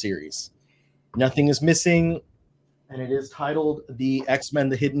Years series. Nothing is missing, and it is titled the X-Men: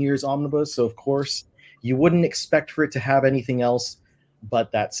 The Hidden Years Omnibus. So of course, you wouldn't expect for it to have anything else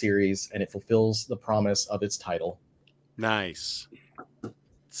but that series, and it fulfills the promise of its title. Nice.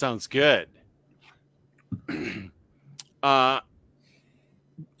 Sounds good.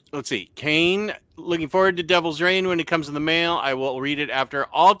 Let's see. Kane, looking forward to Devil's Reign when it comes in the mail. I will read it after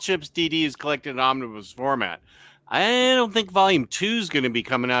all Chips DD is collected in omnibus format. I don't think Volume 2 is going to be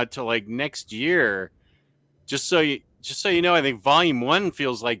coming out till like next year. Just so you know, I think Volume 1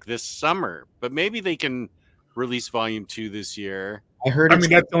 feels like this summer, but maybe they can release Volume 2 this year. I heard. I mean,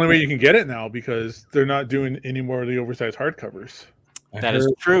 that's the only way you can get it now because they're not doing any more of the oversized hardcovers. That is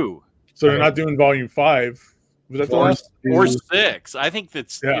true. So they're not doing Volume 5. Was that the last? Or 6. I think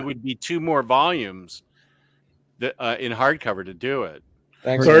it would be 2 more volumes in hardcover to do it.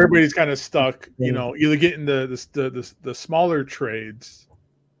 Thanks. So everybody's kind of stuck, either getting the smaller trades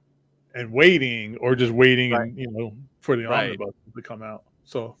and waiting, or just waiting, right. for the omnibus to come out.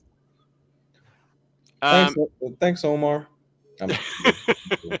 So, thanks, Omar.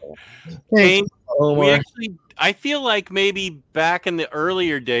 Hey, I feel like maybe back in the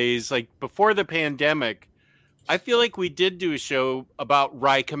earlier days, like before the pandemic, I feel like we did do a show about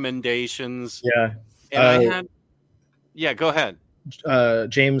recommendations. Yeah. And go ahead.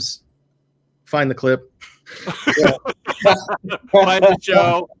 James, find the clip. Find the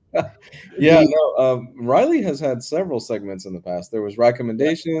show. Yeah, no. Riley has had several segments in the past. There was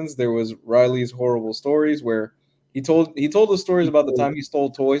recommendations. There was Riley's horrible stories, where he told the stories about the time he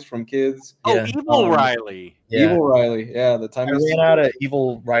stole toys from kids. Oh, Evil Riley. Yeah. Evil Riley. Yeah, the time I ran out of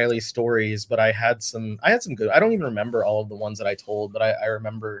Evil Riley stories, but I had some good. I don't even remember all of the ones that I told, but I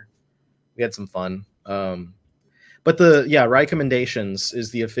remember we had some fun. But recommendations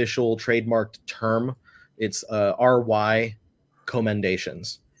is the official trademarked term. It's RY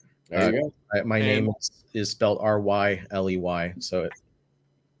commendations. There you go. My name is spelled RYLEY. So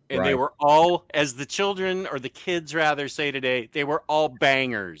And they were all, as the children or the kids rather say today, they were all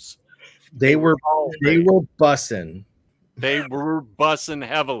bangers. They were bussing. They were bussing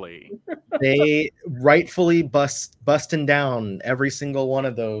heavily. They rightfully busting down every single one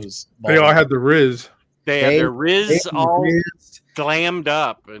of those. They all had the Riz. They had their Riz all glammed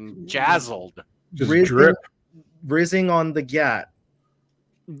up and jazzled. Just drip. Rizzing on the gat.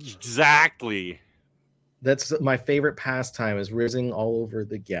 Exactly. That's my favorite pastime, is rizzing all over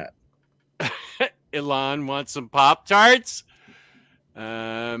the gat. Elon wants some Pop-Tarts.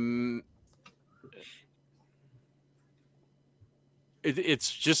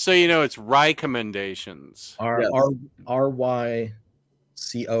 It's just so you know, it's recommendations.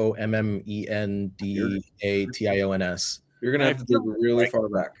 RYCOMMENDATIONS. You're gonna have to dig really far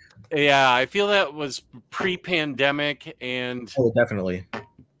back. Yeah, I feel that was pre-pandemic, and definitely.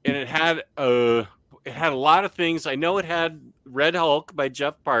 And it had a lot of things. I know it had Red Hulk by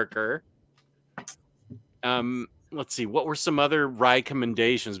Jeff Parker. let's see, what were some other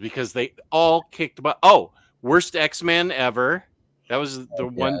recommendations? Because they all kicked butt. Oh, worst X-Men ever. That was the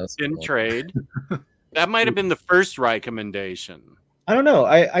one that's in cool. trade. That might have been the first recommendation. I don't know.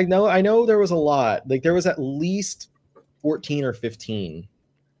 I know there was a lot. Like there was at least 14 or 15.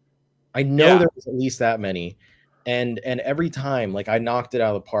 I know there was at least that many. And every time, like I knocked it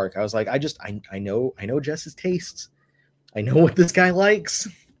out of the park. I was like, I know Jess's tastes. I know what this guy likes.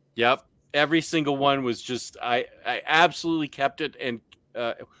 Yep. Every single one was just I absolutely kept it and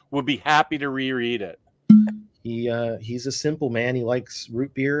would be happy to reread it. He's a simple man. He likes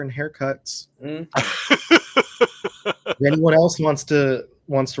root beer and haircuts. Mm. If anyone else wants to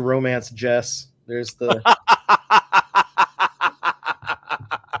romance Jess, there's the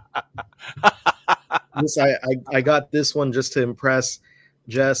this I got this one just to impress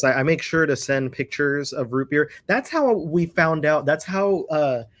Jess. I make sure to send pictures of root beer. That's how we found out. That's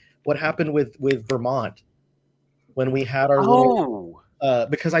how what happened with Vermont when we had our little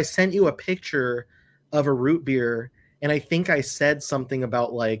because I sent you a picture of a root beer, and I think I said something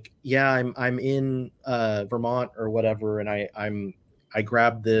about like, yeah, I'm in Vermont or whatever, and I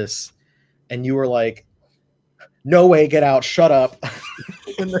grabbed this, and you were like, no way, get out, shut up.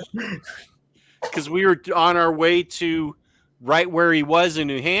 Because we were on our way to right where he was in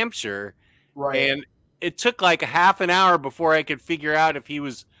New Hampshire, Right. and it took like a half an hour before I could figure out if he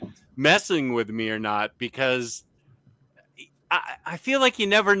was messing with me or not, because I feel like you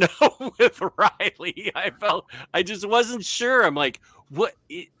never know with Riley. I just wasn't sure. I'm like, what?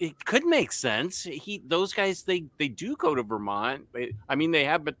 It could make sense. Those guys, they do go to Vermont. They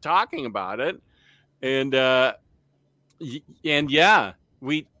have been talking about it, and yeah,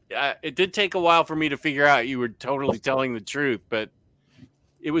 it did take a while for me to figure out you were totally telling the truth, but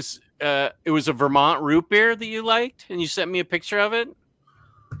it was a Vermont root beer that you liked, and you sent me a picture of it.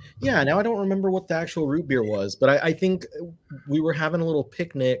 Yeah, now I don't remember what the actual root beer was, but I think we were having a little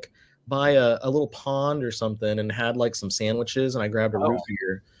picnic by a little pond or something and had like some sandwiches, and I grabbed a root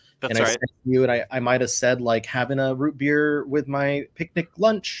beer. That's and right. I sent you, and I might have said like having a root beer with my picnic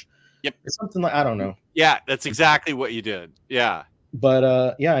lunch. Yep. Or something like, I don't know. Yeah, that's exactly what you did. Yeah.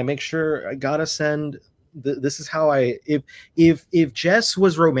 But yeah, I make sure I gotta send. This is how if Jess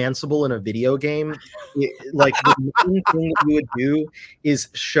was romanceable in a video game, like the main thing that you would do is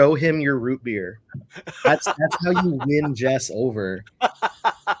show him your root beer. That's how you win Jess over.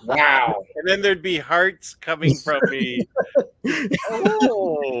 Wow. And then there'd be hearts coming from me.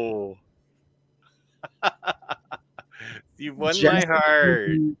 Oh, you won my heart.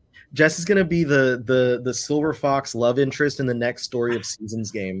 Jess is gonna be the Silver Fox love interest in the next Story of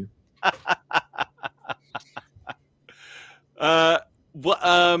Seasons game.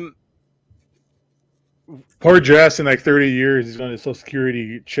 Poor Jess, in like 30 years, he's going to Social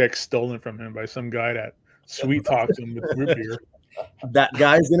Security check stolen from him by some guy that sweet talks him with root beer. That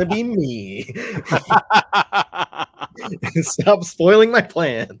guy's gonna be me. Stop spoiling my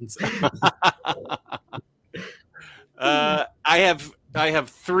plans. I have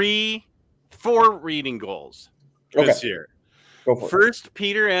 4 reading goals this year. Go for it. First,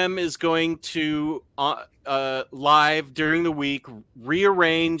 Peter M is going to live during the week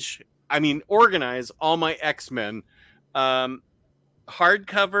organize all my X-Men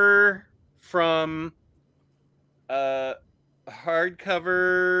hardcovers from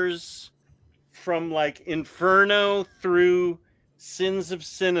like Inferno through Sins of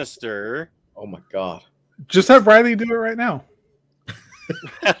Sinister. Oh my god. Just have Riley do it right now.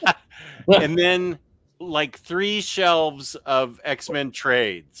 And then like 3 shelves of X-Men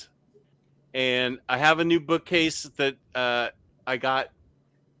trades. And I have a new bookcase that I got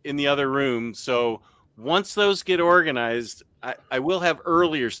in the other room. So once those get organized, I will have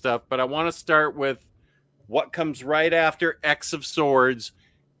earlier stuff, but I want to start with what comes right after X of Swords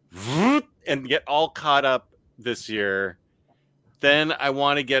and get all caught up this year. Then I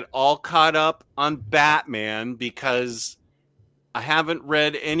want to get all caught up on Batman because I haven't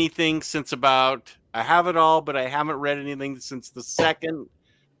read anything since I have it all, but I haven't read anything since the second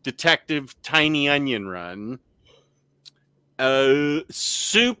Detective Tiny Onion run.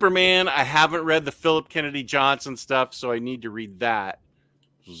 Superman, I haven't read the Philip Kennedy Johnson stuff, so I need to read that.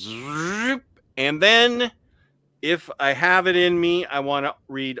 And then, if I have it in me, I want to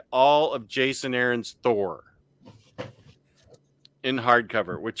read all of Jason Aaron's Thor in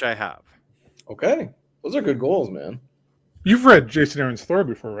hardcover, which I have. Okay. Those are good goals, man. You've read Jason Aaron's Thor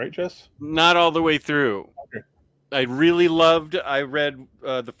before, right, Jess? Not all the way through. Okay. I read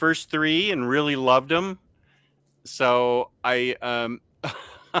the first 3 and really loved them. So oh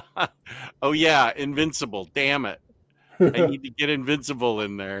yeah, Invincible. Damn it. I need to get Invincible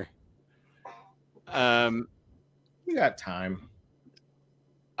in there. We got time.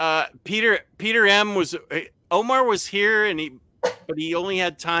 Peter M was Omar was here, but he only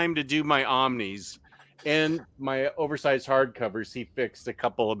had time to do my Omnis and my oversized hardcovers. He fixed a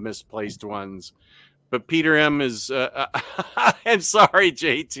couple of misplaced ones. But Peter M is, I'm sorry,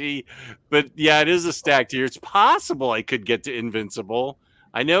 JT, but yeah, it is a stacked year. It's possible I could get to Invincible.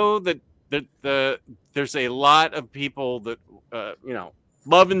 I know that there's a lot of people that,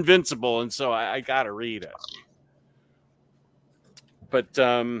 love Invincible, and so I got to read it. But,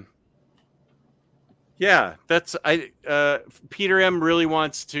 yeah, Peter M really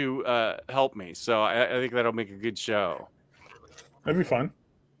wants to help me. So I think that'll make a good show. That'd be fun.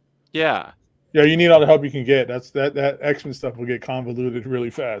 Yeah. Yeah, you need all the help you can get. That X-Men stuff will get convoluted really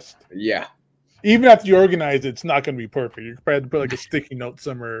fast. Yeah. Even after you organize it, it's not going to be perfect. You probably have to put like a sticky note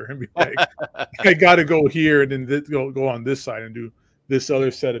somewhere and be like, I got to go here and then go on this side and do this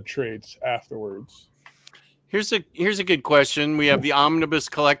other set of trades afterwards. Here's a good question. We have the Omnibus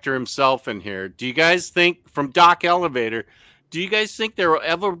Collector himself in here. Do you guys think, from Doc Elevator, do you guys think there will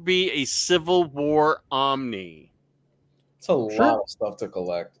ever be a Civil War Omni? It's a lot of stuff to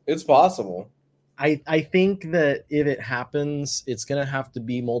collect. It's possible. I think that if it happens, it's gonna have to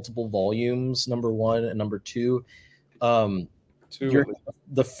be multiple volumes. Number one, and number two, the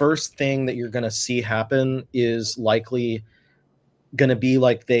first thing that you're gonna see happen is likely gonna be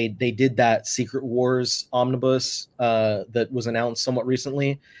like they did that Secret Wars omnibus that was announced somewhat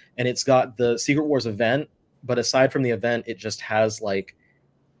recently, and it's got the Secret Wars event, but aside from the event, it just has like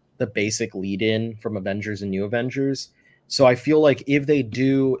the basic lead-in from Avengers and New Avengers. So I feel like if they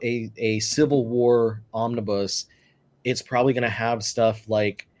do a Civil War omnibus, it's probably going to have stuff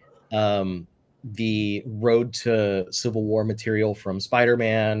like the Road to Civil War material from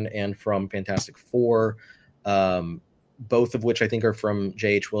Spider-Man and from Fantastic Four, both of which I think are from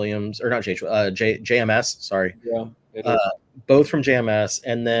JMS. Sorry. Yeah, it is. Both from JMS,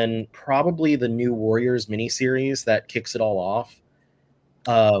 and then probably the New Warriors miniseries that kicks it all off.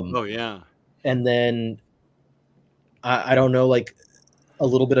 Oh yeah, and then. I don't know, like a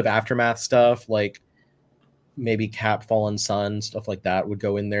little bit of Aftermath stuff, like maybe Cap Fallen Sun, stuff like that would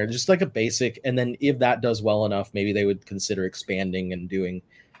go in there. Just like a basic. And then if that does well enough, maybe they would consider expanding and doing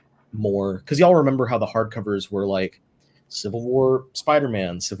more. Because y'all remember how the hardcovers were like Civil War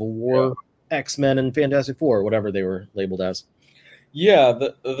Spider-Man, Civil War X-Men, and Fantastic Four, whatever they were labeled as. Yeah.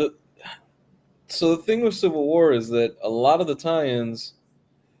 So the thing with Civil War is that a lot of the tie-ins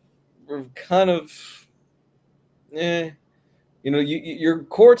were kind of... your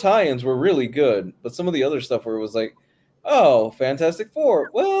core tie-ins were really good, but some of the other stuff where it was like, oh, Fantastic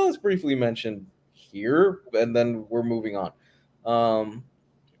Four, well, it's briefly mentioned here, and then we're moving on.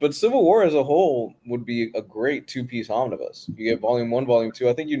 But Civil War as a whole would be a great two-piece omnibus. You get Volume 1, Volume 2.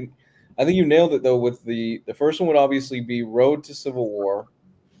 I think you nailed it though. With the first one would obviously be Road to Civil War,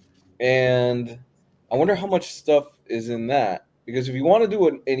 and I wonder how much stuff is in that. Because if you want to do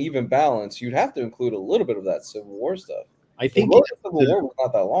an even balance, you'd have to include a little bit of that Civil War stuff. I think Civil War was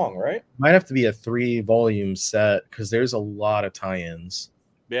not that long, right? Might have to be a 3-volume set because there's a lot of tie-ins.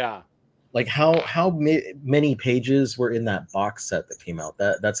 Yeah. Like how many pages were in that box set that came out?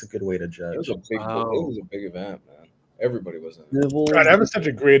 That's a good way to judge. It was a big event, man. Everybody was in it. God, that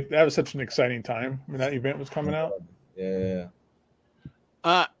was such an exciting time when that event was coming out. Yeah.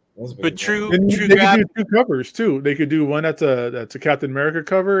 But true. They could do 2 covers too. They could do one that's a Captain America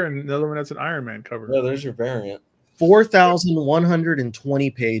cover and another one that's an Iron Man cover. Yeah, there's your variant. 4,120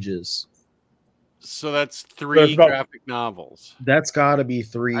 pages. So that's 3 graphic novels. That's got to be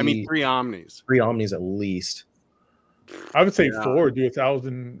 3. I mean, 3 Omnis. 3 Omnis at least. I would say 4. Do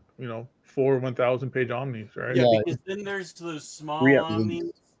 1,000. 4 1,000 page Omnis, right? Yeah, because then there's those small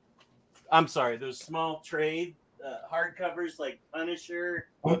Omnis. I'm sorry, those small trade hardcovers like Punisher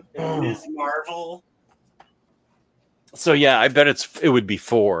and Ms. Marvel. So yeah, I bet it would be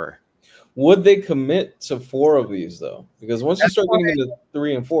 4. Would they commit to 4 of these though? Because once you start getting into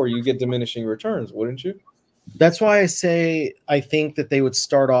 3 and 4, you get diminishing returns, wouldn't you? That's why I say I think that they would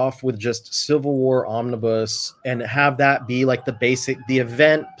start off with just Civil War Omnibus and have that be like the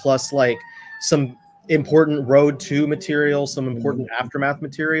event plus like some important Road to material, some important Aftermath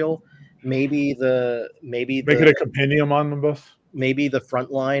material. Maybe make it a compendium omnibus. Maybe the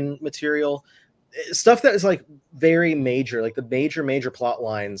frontline material, stuff that is like very major, like the major plot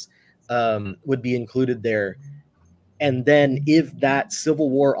lines would be included there. And then if that Civil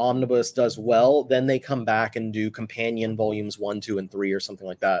War omnibus does well, then they come back and do companion volumes 1, 2, and 3 or something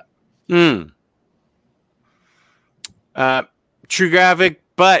like that. True graphic.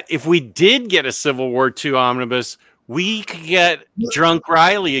 But if we did get a Civil War 2 omnibus, we could get Drunk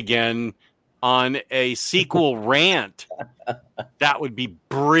Riley again on a sequel rant. That would be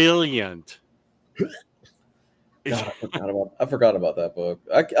brilliant. God, I forgot about that book.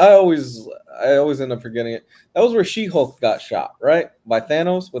 I always end up forgetting it. That was where She-Hulk got shot, right? By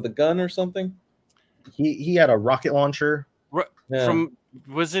Thanos with a gun or something. He had a rocket launcher. Yeah.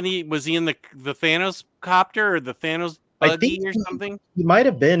 Was he in the Thanos copter or the Thanos buggy or something? He might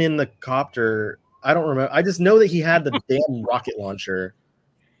have been in the copter. I don't remember. I just know that he had the damn rocket launcher.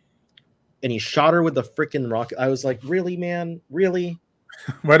 And he shot her with the freaking rocket. I was like, really, man? Really?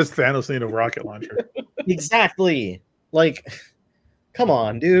 Why does Thanos need a rocket launcher? Exactly. Like, come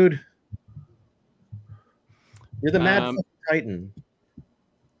on, dude. You're the mad Titan.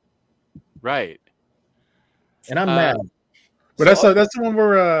 Right. And I'm mad. But that's the one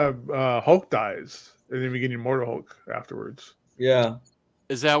where Hulk dies, and then we get Immortal Hulk afterwards. Yeah.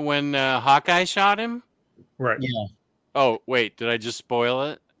 Is that when Hawkeye shot him? Right. Yeah. Oh, wait. Did I just spoil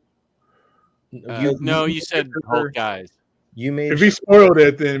it? No, you said Hulk guys. If we spoiled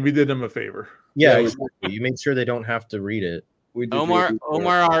it, then we did them a favor. Yeah, exactly. You made sure they don't have to read it. Omar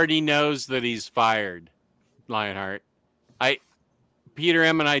already knows that he's fired, Lionheart. Peter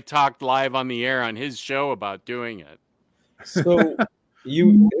M and I talked live on the air on his show about doing it. So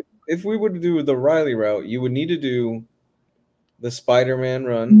if we would do the Riley route, you would need to do the Spider-Man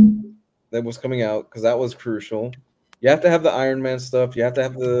run that was coming out because that was crucial. You have to have the Iron Man stuff. You have to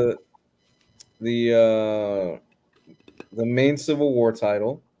have the main Civil War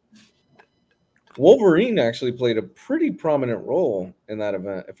title. Wolverine actually played a pretty prominent role in that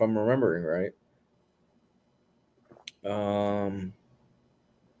event, if I'm remembering right. Let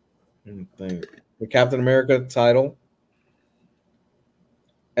me think. The Captain America title.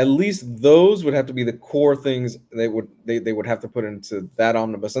 At least those would have to be the core things they would have to put into that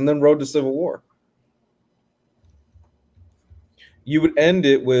omnibus, and then Road to Civil War. You would end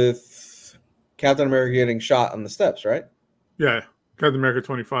it with Captain America getting shot on the steps, right? Yeah, Captain America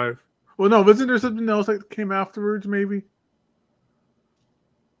 25. Well, no, wasn't there something else that came afterwards? Maybe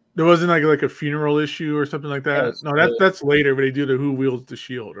there wasn't like a funeral issue or something like that. Yes, no, that's later. But they do the Who Wields the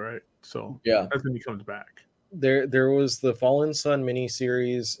Shield, right? So yeah, that's when he comes back. There was the Fallen Sun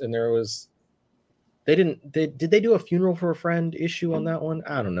miniseries, and there was did they do a funeral for a friend issue on that one?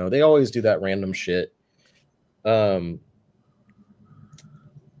 I don't know. They always do that random shit. But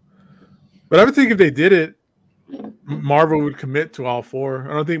I would think if they did it, Marvel would commit to all four.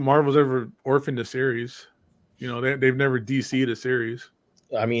 I don't think Marvel's ever orphaned a series. You know, they've never DC'd a series.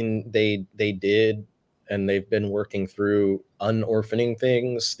 I mean, they did, and they've been working through unorphaning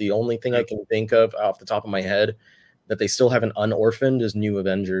things. The only thing I can think of off the top of my head that they still haven't unorphaned is New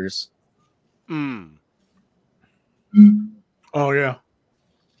Avengers. Mm. Oh, yeah.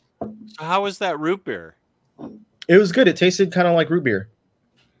 So how was that root beer? It was good. It tasted kind of like root beer.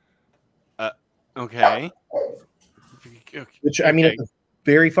 Okay. Which, I mean, at the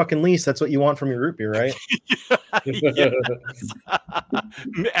very fucking least, that's what you want from your root beer, right?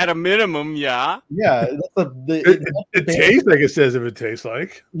 At a minimum, yeah. Yeah. It tastes like it says if it tastes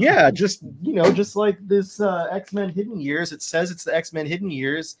like. Yeah, just like this X-Men Hidden Years. It says it's the X-Men Hidden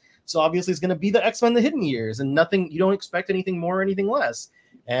Years. So obviously it's going to be the X-Men The Hidden Years. And you don't expect anything more or anything less.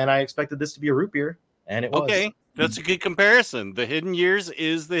 And I expected this to be a root beer. And it was. Okay. That's a good comparison. The Hidden Years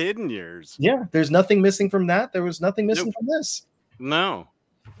is the Hidden Years. Yeah, there's nothing missing from that. There was nothing missing from this. No.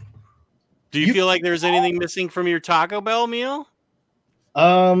 Do you feel like there's anything missing from your Taco Bell meal?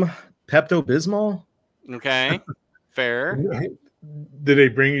 Pepto-Bismol. Okay. Fair. Did they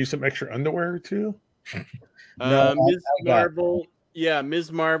bring you some extra underwear too? No, Ms. Marvel. Yeah,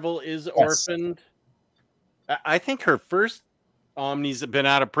 Ms. Marvel is orphaned. I think her first Omnis have been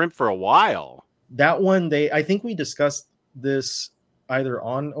out of print for a while. That one, I think we discussed this either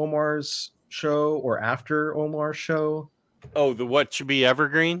on Omar's show or after Omar's show. Oh, the What Should Be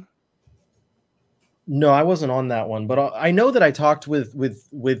Evergreen? No, I wasn't on that one, but I know that I talked with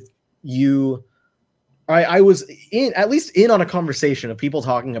you. I was at least in on a conversation of people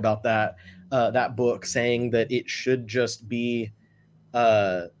talking about that book, saying that it should just be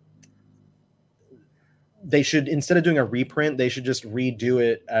they should, instead of doing a reprint, they should just redo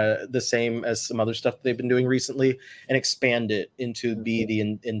it the same as some other stuff they've been doing recently and expand it into be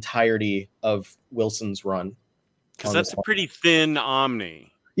the entirety of Wilson's run. Because that's a pretty thin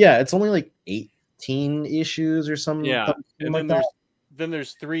Omni. Yeah, it's only like 18 issues or something. Yeah, and then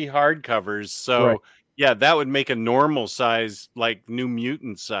there's 3 hardcovers. So right. Yeah, that would make a normal size, like New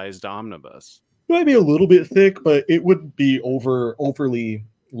Mutant sized omnibus. It might be a little bit thick, but it wouldn't be overly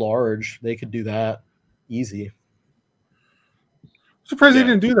large. They could do that easy. Surprised they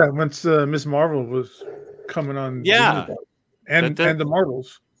didn't do that once Ms. Marvel was coming on. Yeah, and the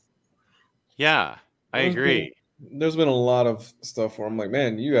Marvels. Yeah, I agree. There's been a lot of stuff where I'm like,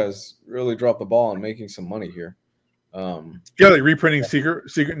 man, you guys really dropped the ball on making some money here. Yeah, like reprinting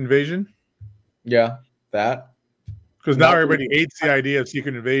Secret Invasion. Yeah, that. Because now Not everybody really- hates the idea of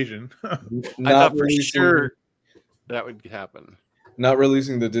Secret Invasion. I Not thought for releasing, sure that would happen. not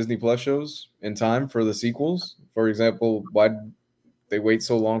releasing the Disney Plus shows in time for the sequels. For example, why they wait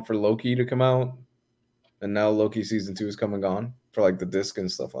so long for Loki to come out, and now Loki season 2 is come and gone for like the disc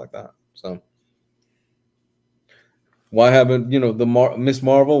and stuff like that. So why haven't the Miss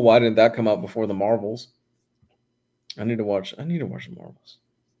Marvel? Why didn't that come out before the Marvels? I need to watch the Marvels.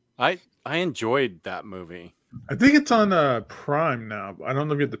 I enjoyed that movie. I think it's on Prime now. I don't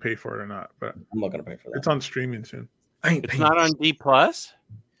know if you have to pay for it or not, but I'm not gonna pay for that. it's on streaming soon. I ain't It's paying not on D Plus.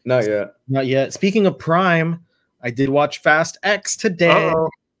 Not yet. Not yet. Speaking of Prime, I did watch Fast X today. Uh-oh.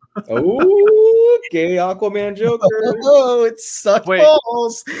 Oh, gay Aquaman Joker. Oh, it sucked Wait.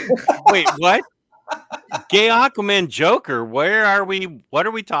 balls. Wait, what? Gay Aquaman Joker? Where are we? What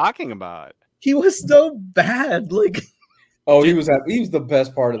are we talking about? He was so bad. Like, Oh, he was the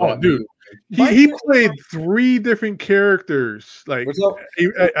best part of that. Oh, dude. movie. He played 3 different characters, like What's up?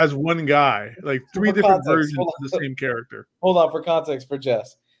 as one guy, like 3 For different context, versions hold of the same character. Hold on for context for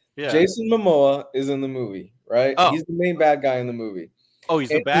Jess. Yeah. Jason Momoa is in the movie, right? Oh. He's the main bad guy in the movie. Oh, he's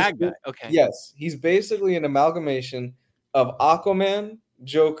the And bad guy. Okay. Yes, he's basically an amalgamation of Aquaman,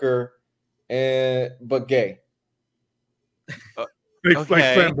 Joker, but gay. Like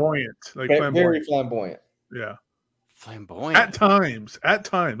Okay. flamboyant. Like flamboyant. Very flamboyant. Yeah. Flamboyant. At times.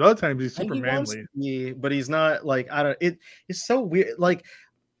 Other times he's and super he wants manly. to be, but he's not. Like, I don't. It's so weird. Like,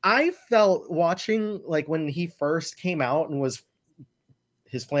 I felt watching like when he first came out and was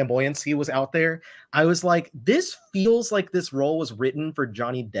his flamboyancy was out there. I was like, this feels like this role was written for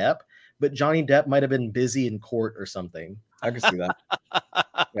Johnny Depp, but Johnny Depp might have been busy in court or something. I can see that.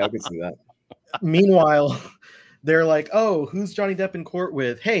 Yeah, I can see that. Meanwhile, they're like, "Oh, who's Johnny Depp in court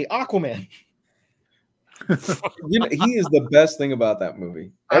with? Hey, Aquaman." He is the best thing about that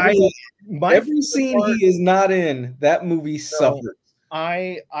movie. Every scene he is not in, that movie suffers.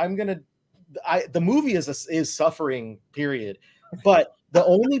 The movie is suffering, period. But the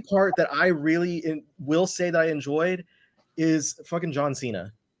only part that I really will say that I enjoyed is fucking John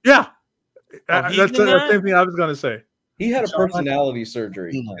Cena. Yeah. Oh, That's the same thing I was gonna say. He had a personality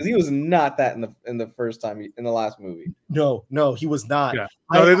surgery because he was not that in the first time in the last movie. No, he was not. Yeah.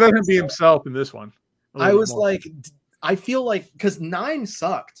 No, they let him be himself in this one. I was like, I feel like because 9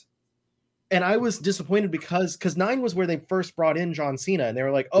 sucked. And I was disappointed because 9 was where they first brought in John Cena, and they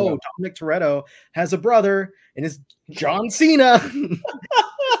were like, "Oh, yeah. Dominic Toretto has a brother, and it's John Cena."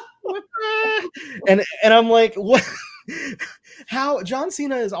 and I'm like, what? How John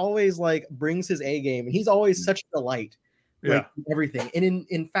Cena is always like brings his A game, and he's always such a delight, like everything. And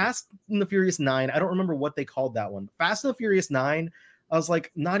in Fast and the Furious 9, I don't remember what they called that one. Fast and the Furious 9, I was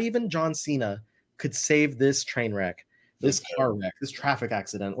like, not even John Cena could save this train wreck, this car wreck, this traffic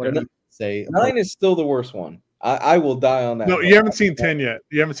accident, whatever. Say 9 is still the worst one. I will die on that. No, you haven't seen 10 yet.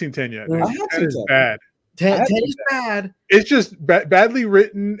 I have seen 10 is bad. 10 is bad. It's just badly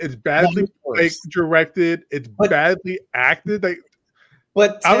written. It's badly directed. It's badly acted. Like,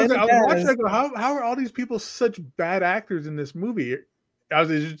 but I was watching. I go, how are all these people such bad actors in this movie?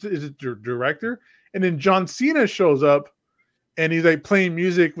 Is it your director? And then John Cena shows up, and he's like playing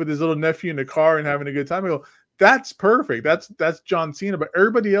music with his little nephew in the car and having a good time. I go, that's perfect. That's John Cena, but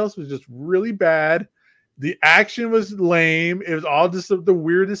everybody else was just really bad. The action was lame. It was all just the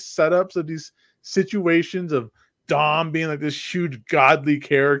weirdest setups of these situations of Dom being like this huge godly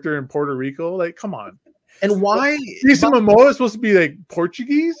character in Puerto Rico. Like, come on. And why Jason Momoa is supposed to be like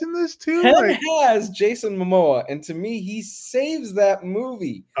Portuguese in this too? Ken has Jason Momoa, and to me, he saves that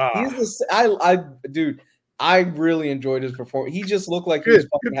movie. He's dude, I really enjoyed his performance. He just looked like he was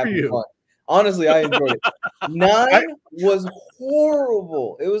fucking having fun. Honestly, I enjoyed it. 9 was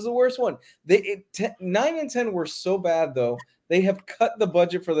horrible. It was the worst one. 9 and 10 were so bad, though. They have cut the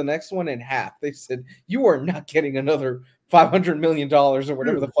budget for the next one in half. They said, you are not getting another $500 million or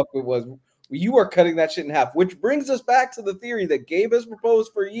whatever the fuck it was. You are cutting that shit in half, which brings us back to the theory that Gabe has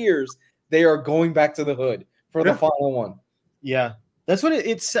proposed for years. They are going back to the hood for the final one. Yeah. That's what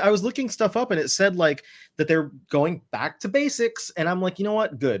it's. I was looking stuff up, and it said like that they're going back to basics. And I'm like, you know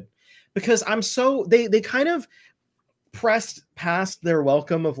what? Good. Because they kind of pressed past their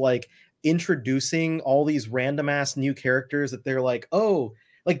welcome of like introducing all these random ass new characters that they're like, oh,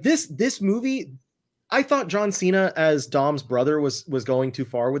 like this movie. I thought John Cena as Dom's brother was going too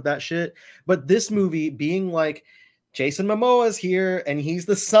far with that shit. But this movie being like Jason Momoa's here and he's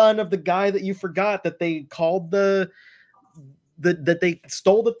the son of the guy that you forgot that they called the that they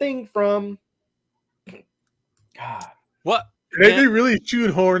stole the thing from. God. What? They really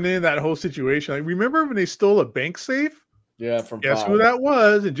shoehorned in that whole situation. Like, remember when they stole a bank safe? Yeah, from Guess 5. who that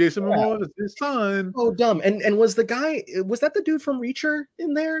was? And Jason Momoa was his son. Oh, dumb. And was the guy, was that the dude from Reacher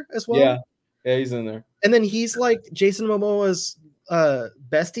in there as well? Yeah. Yeah, he's in there. And then he's like Jason Momoa's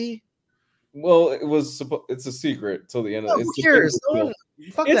bestie. Well, it's a secret till the end of Oh, it. who cares?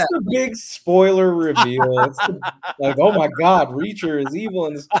 Fuck It's that. the big spoiler reveal. It's like, oh my God, Reacher is evil.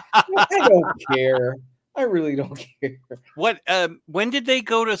 And I don't care. I really don't care. What? When did they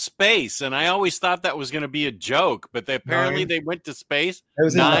go to space? And I always thought that was going to be a joke, but apparently 9. they went to space. It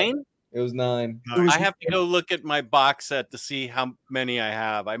was 9. It was 9. I have to go look at my box set to see how many I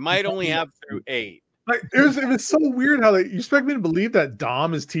have. I might only have through 8. Like, it was so weird how, like, you expect me to believe that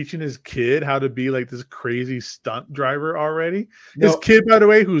Dom is teaching his kid how to be like this crazy stunt driver already. His kid, by the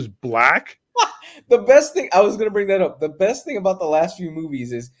way, who's black. The best thing, I was going to bring that up. The best thing about the last few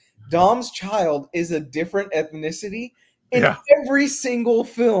movies is Dom's child is a different ethnicity in every single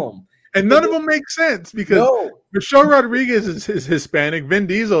film. And none of them make sense because Michelle Rodriguez is Hispanic, Vin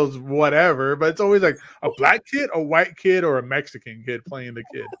Diesel's whatever, but it's always like a black kid, a white kid, or a Mexican kid playing the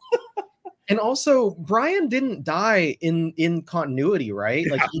kid. And also, Brian didn't die in continuity, right?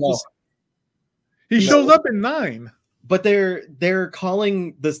 Like he shows up in 9. But they're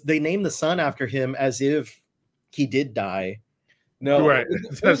calling this. They name the son after him as if he did die. No, right?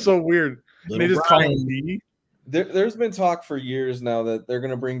 That's so weird. They just call him B. There's been talk for years now that they're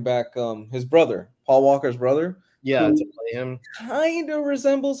gonna bring back his brother, Paul Walker's brother. Yeah, to play him. Kind of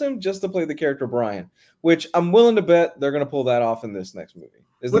resembles him, just to play the character Brian. Which I'm willing to bet they're gonna pull that off in this next movie.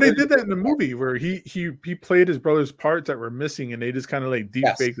 Well, they did that in the movie where he played his brother's parts that were missing, and they just kind of like deep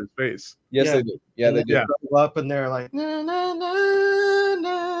faked his face. Yes, they did. Yeah, and they did. Up and they're like, na, na, na, na,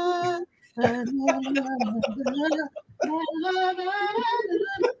 na, na,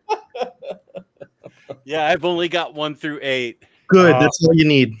 Yeah, I've only got 1 through 8. Good. That's all you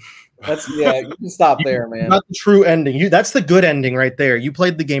need. You can stop there, man. Not the true ending. That's the good ending right there. You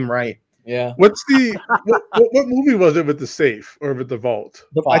played the game right. Yeah. What's the what movie was it with the safe or with the vault?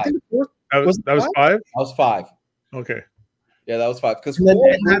 I think that was 5. That was 5. Okay. Yeah, that was 5. Because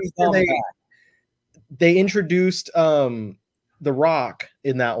they introduced The Rock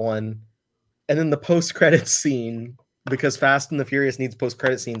in that one, and then the post-credit scene, because Fast and the Furious needs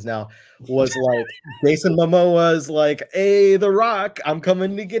post-credit scenes now, was like Jason Momoa's like, "Hey, The Rock, I'm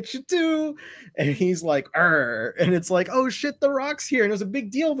coming to get you too," and he's like, "Arr," and it's like, "Oh shit, The Rock's here," and it was a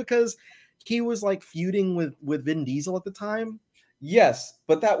big deal because he was like feuding with Vin Diesel at the time. Yes,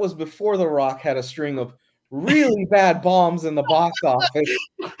 but that was before The Rock had a string of really bad bombs in the box office,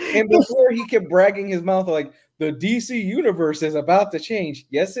 and before he kept bragging his mouth like the DC universe is about to change.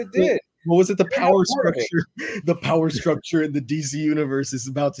 Yes, it did. What was it? The power structure. The power structure in the DC universe is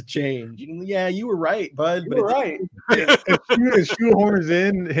about to change. Yeah, you were right, bud. You were right. Shoehorns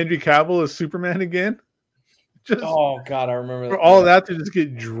in Henry Cavill as Superman again. Just oh God, I remember for all that to just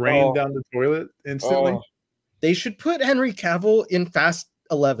get drained down the toilet instantly. They should put Henry Cavill in Fast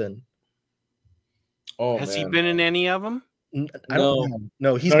 11. Oh, has he been in any of them? I don't know.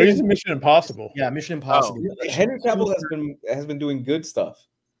 No, he's in Mission Impossible. Yeah, Mission Impossible. Henry Cavill has been doing good stuff.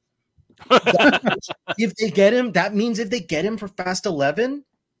 If they get him, that means if they get him for Fast 11,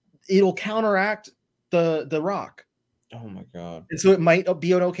 it'll counteract the Rock. Oh my God! And so it might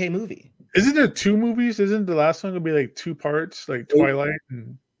be an okay movie. Isn't there 2 movies? Isn't the last one gonna be like 2 parts, like Twilight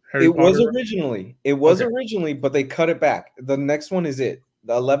and Harry Potter? It was originally, but they cut it back. The next one is it.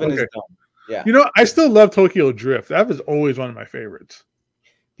 The 11 is done. Yeah. You know, I still love Tokyo Drift. That was always one of my favorites.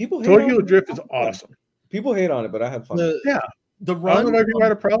 Tokyo Drift is awesome. People hate on it, but I have fun. The run. I don't know if you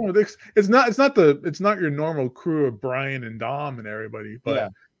had a problem with it. It's not your normal crew of Brian and Dom and everybody,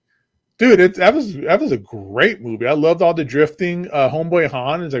 but dude, that was a great movie. I loved all the drifting. Homeboy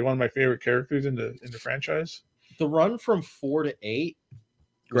Han is like one of my favorite characters in the franchise. The run from 4 to 8,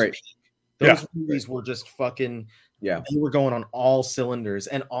 great. Those movies were just fucking. Yeah, they were going on all cylinders.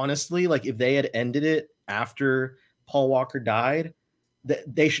 And honestly, like if they had ended it after Paul Walker died,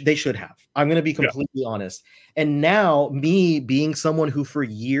 they should have. I'm going to be completely honest. And now, me being someone who for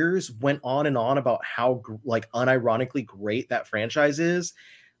years went on and on about how like unironically great that franchise is,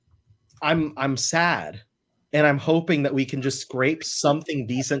 I'm sad, and I'm hoping that we can just scrape something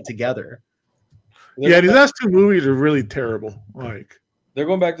decent together. Yeah, these last 2 movies are really terrible. Like they're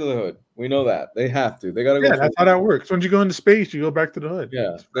going back to the hood. We know that they have to. They got to go. Yeah, that's how that works. Once you go into space, you go back to the hood.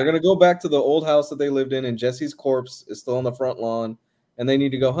 Yeah, they're gonna go back to the old house that they lived in, and Jesse's corpse is still on the front lawn, and they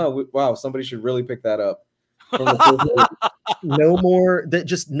need to go. Wow, somebody should really pick that up.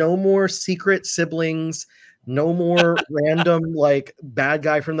 No more secret siblings No more random like bad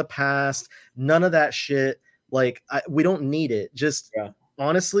guy from the past. None of that shit. Like we don't need it. Just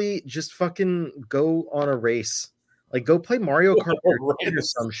honestly, just fucking go on a race. Like go play Mario Kart or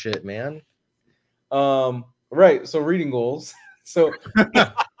some shit, man. Right. So reading goals. So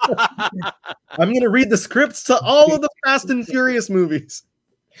I'm gonna read the scripts to all of the Fast and Furious movies.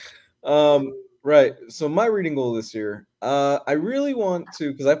 Right. So my reading goal this year, I really want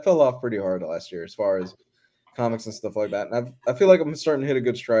to, because I fell off pretty hard last year as far as comics and stuff like that. And I feel like I'm starting to hit a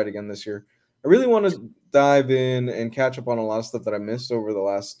good stride again this year. I really want to dive in and catch up on a lot of stuff that I missed over the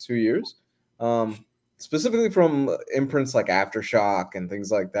last 2 years, specifically from imprints like Aftershock and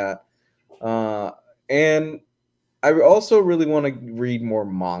things like that. And I also really want to read more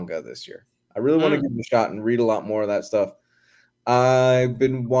manga this year. I really want to give it a shot and read a lot more of that stuff. I've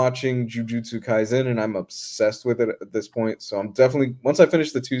been watching Jujutsu Kaisen and I'm obsessed with it at this point. So I'm definitely, once I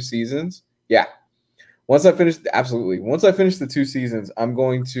finish the 2 seasons, once I finish the 2 seasons, I'm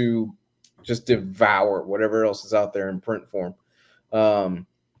going to just devour whatever else is out there in print form.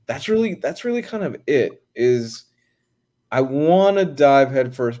 That's really kind of it. Is I want to dive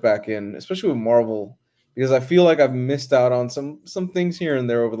headfirst back in, especially with Marvel, because I feel like I've missed out on some things here and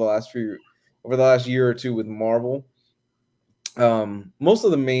there over the last year or two with Marvel. Most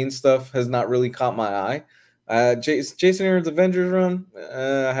of the main stuff has not really caught my eye. Jason Aaron's Avengers run,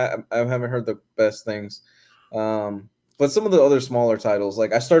 I haven't heard the best things. But some of the other smaller titles,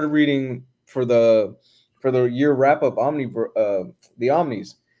 like I started reading for the year wrap up the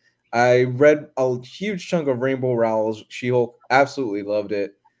Omnis. I read a huge chunk of Rainbow Rowell's She-Hulk, absolutely loved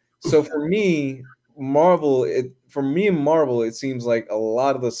it. So for me, Marvel, it seems like a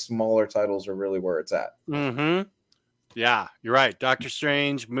lot of the smaller titles are really where it's at. Mm-hmm. Yeah, you're right. Doctor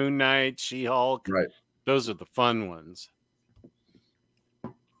Strange, Moon Knight, She-Hulk. Right. Those are the fun ones.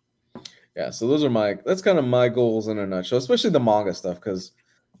 Yeah, so that's kind of my goals in a nutshell, especially the manga stuff, because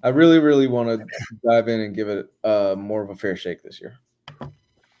I really, really want to dive in and give it more of a fair shake this year.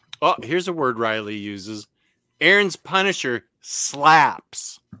 Oh, here's a word Riley uses. Aaron's Punisher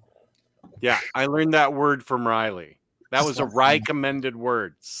slaps. Yeah, I learned that word from Riley. That was a recommended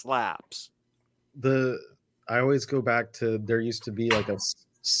word. Slaps. I always go back to, there used to be like a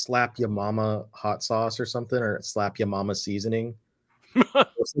slap ya mama hot sauce or something, or slap ya mama seasoning.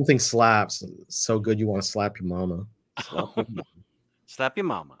 Something slaps so good you want to slap your mama. Slap your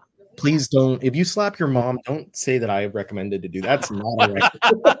mama. Please don't. If you slap your mom, don't say that I recommended to do. That's not a record.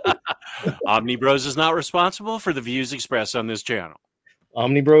 OmniBros is not responsible for the views expressed on this channel.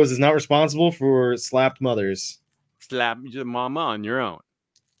 OmniBros is not responsible for slapped mothers. Slap your mama on your own.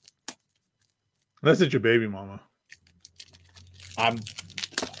 Unless it's your baby mama. I'm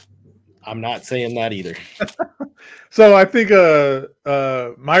not saying that either. So I think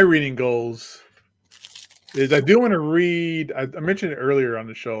my reading goals is I do want to read. I mentioned it earlier on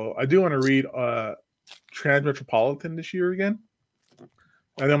the show. I do want to read Transmetropolitan this year again,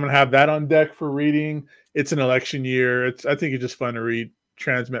 and I'm going to have that on deck for reading. It's an election year. I think it's just fun to read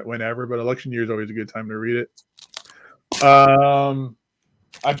Transmet whenever, but election year is always a good time to read it.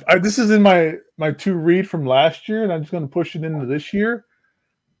 This is in my to read from last year, and I'm just going to push it into this year.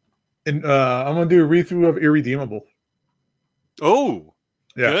 And I'm going to do a read through of Irredeemable. Oh,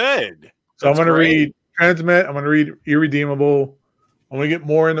 yeah. Good. So I'm going to read Transmet. I'm going to read Irredeemable. I'm going to get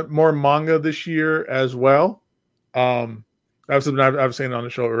more manga this year as well. That was something I was saying on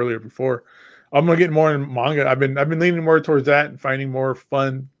the show earlier before. I'm going to get more in manga. I've been leaning more towards that and finding more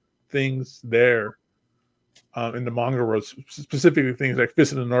fun things there in the manga world, specifically things like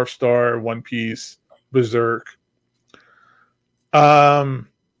Fist of the North Star, One Piece, Berserk. Some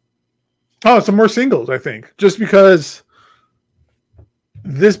more singles, I think, just because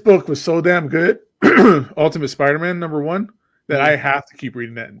this book was so damn good, Ultimate Spider-Man #1, that I have to keep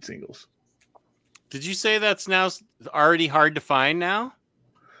reading that in singles. Did you say that's now already hard to find now?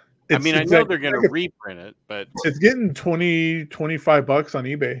 I know they're going to reprint it, but it's getting $20-25 on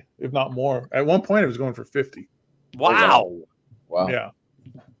eBay, if not more. At one point, it was going for $50. Wow! Yeah,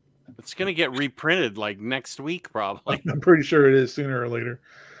 it's going to get reprinted like next week, probably. I'm pretty sure it is sooner or later.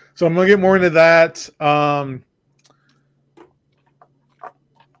 So I'm going to get more into that. I'm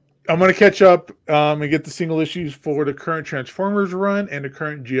going to catch up and get the single issues for the current Transformers run and the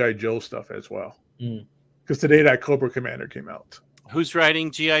current G.I. Joe stuff as well. Because today that Cobra Commander came out. Who's writing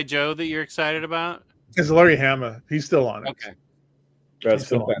G.I. Joe that you're excited about? It's Larry Hama. He's still on it. Okay. That's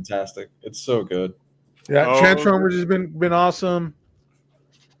been fantastic. It's so good. Yeah, Transformers has been awesome.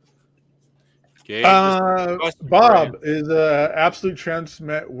 Okay, Bob, is absolute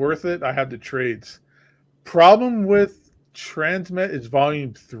Transmet worth it? I have the trades. Problem with Transmet is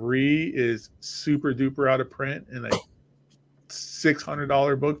volume 3 is super duper out of print and like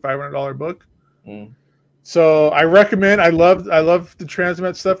 $600 book, $500 book. Mm. So I recommend. I love the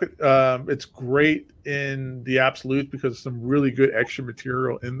Transmet stuff. It's great in the absolute because some really good extra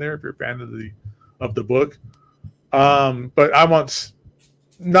material in there if you're a fan of the book. But I want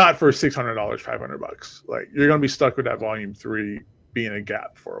not for $600, $500. Like you're gonna be stuck with that volume 3 being a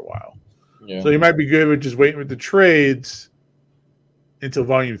gap for a while. Yeah. So you might be good with just waiting with the trades until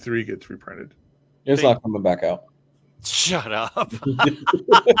volume 3 gets reprinted. It's not coming back out. Shut up.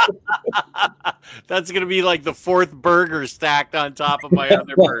 That's going to be like the 4th burger stacked on top of my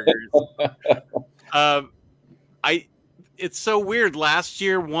other burgers. It's so weird. Last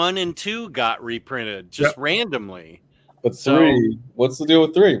year, 1 and 2 got reprinted just randomly. But 3, what's the deal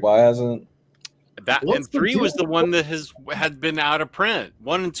with 3? Why hasn't that? And 3 was the one that had been out of print.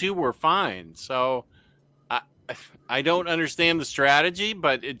 1 and 2 were fine. So I don't understand the strategy,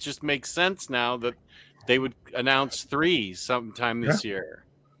 but it just makes sense now that they would announce 3 sometime this year.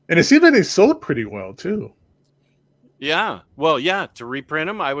 And it seems like they sold pretty well too. Yeah. Well, yeah, to reprint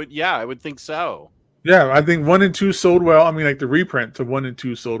them, I would think so. Yeah, I think 1 and 2 sold well. I mean, like the reprint to 1 and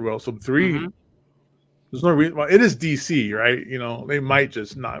 2 sold well. So 3, there's no reason. Well, it is DC, right? You know, they might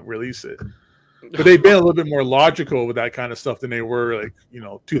just not release it. But they've been a little bit more logical with that kind of stuff than they were, like,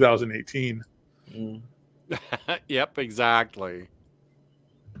 2018. Yep, exactly.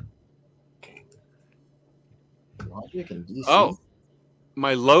 Logic and DC. Oh,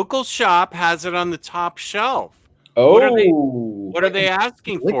 my local shop has it on the top shelf. Oh, what are they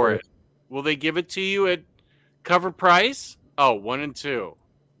asking for it? Will they give it to you at cover price? Oh, 1 and 2.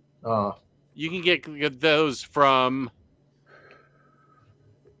 You can get those from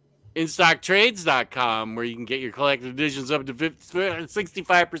InStockTrades.com, where you can get your collected editions up to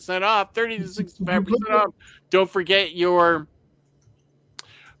 65% off, 30 to 65% off. Don't forget your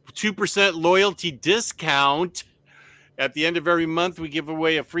 2% loyalty discount. At the end of every month, we give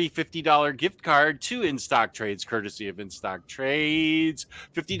away a free $50 gift card to InStock Trades, courtesy of InStock Trades.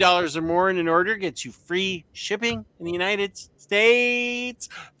 $50 or more in an order gets you free shipping in the United States.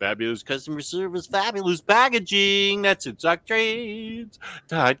 Fabulous customer service, fabulous packaging. That's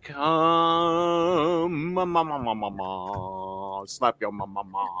InStockTrades.com. Slap your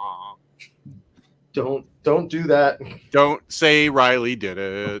mama. Don't do that. Don't say Riley did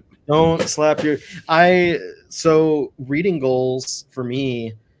it. Don't slap your. So reading goals for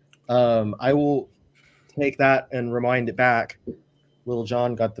me, I will take that and rewind it back. Little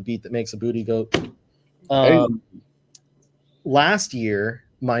John got the beat that makes a booty goat. Last year,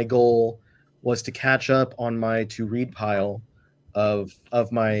 my goal was to catch up on my to read pile of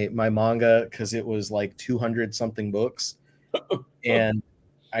my manga because it was like 200 something books, and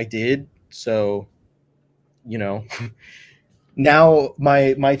I did. So, now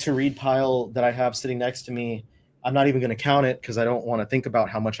my to read pile that I have sitting next to me, I'm not even going to count it because I don't want to think about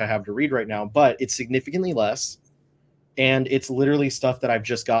how much I have to read right now, but it's significantly less. And it's literally stuff that I've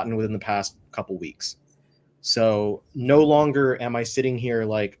just gotten within the past couple weeks. So no longer am I sitting here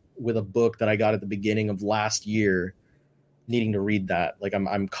like with a book that I got at the beginning of last year needing to read that. Like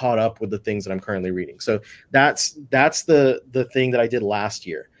I'm caught up with the things that I'm currently reading. So that's the thing that I did last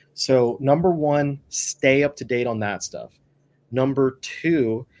year. So number 1, stay up to date on that stuff. Number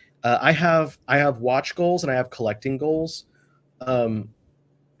 2, I have watch goals and I have collecting goals. And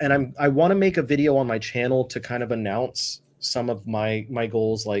I want to make a video on my channel to kind of announce some of my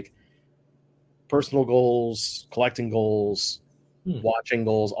goals, like personal goals, collecting goals, watching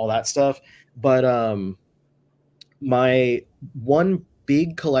goals, all that stuff. But my one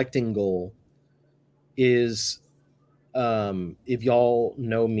big collecting goal is, if y'all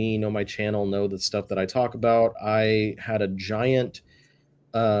know me, know my channel, know the stuff that I talk about, I had a giant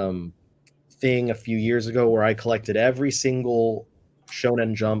thing a few years ago where I collected every single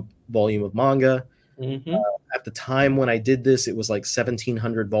Shonen Jump volume of manga. At the time when I did this, it was like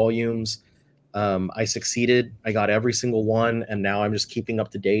 1,700 volumes. I succeeded. I got every single one, and now I'm just keeping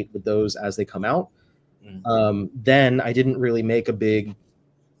up to date with those as they come out. Then I didn't really make a big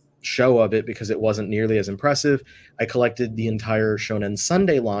show of it because it wasn't nearly as impressive. I collected the entire Shonen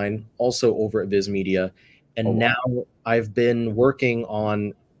Sunday line, also over at Viz Media, and now I've been working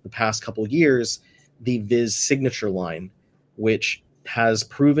on the past couple years the Viz Signature line, which has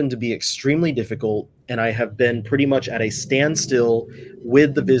proven to be extremely difficult, and I have been pretty much at a standstill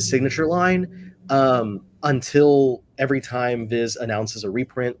with the Viz Signature line until every time Viz announces a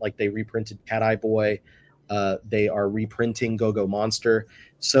reprint, like they reprinted Cat Eye Boy, they are reprinting Go-Go Monster.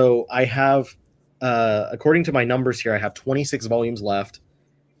 So I have, according to my numbers here, I have 26 volumes left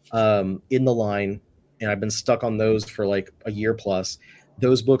in the line, and I've been stuck on those for like a year plus.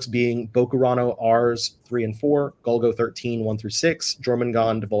 Those books being Bokurano R's 3 and 4, Golgo 13 1 through 6,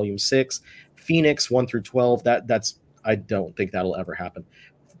 Jormungand Volume 6, Phoenix 1 through 12. That's I don't think that'll ever happen.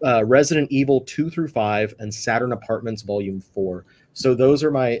 Resident Evil 2 through 5, and Saturn Apartments Volume 4. So those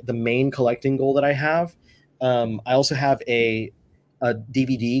are the main collecting goal that I have. I also have a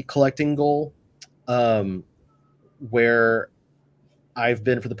DVD collecting goal, where I've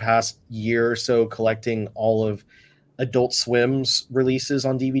been for the past year or so collecting all of Adult Swim's releases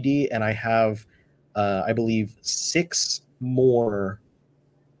on DVD, and I have, I believe, 6 more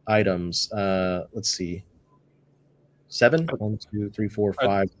items. Let's see, 7. 1, 2, 3, 4,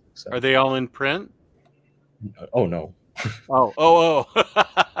 5. 6, Are they all in print? Oh no. Oh.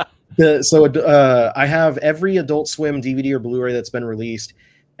 I have every Adult Swim DVD or Blu-ray that's been released,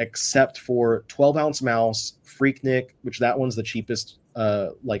 except for 12-ounce Mouse, Freaknik, which that one's the cheapest,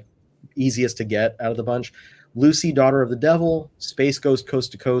 like easiest to get out of the bunch. Lucy, Daughter of the Devil, Space Ghost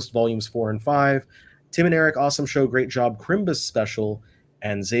Coast to Coast, Volumes 4 and 5, Tim and Eric, Awesome Show, Great Job, Crimbus Special,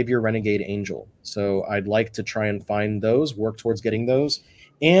 and Xavier Renegade Angel. So I'd like to try and find those, work towards getting those.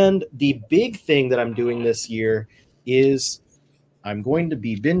 And the big thing that I'm doing this year is I'm going to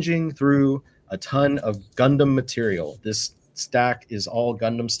be binging through a ton of Gundam material. This stack is all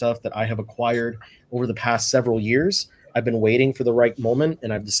Gundam stuff that I have acquired over the past several years. I've been waiting for the right moment,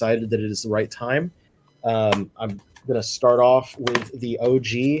 and I've decided that it is the right time. I'm going to start off with the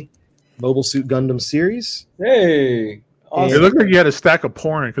OG Mobile Suit Gundam series. Hey, awesome. It looked like you had a stack of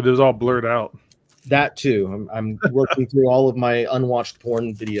porn because it was all blurred out. That too. I'm working through all of my unwatched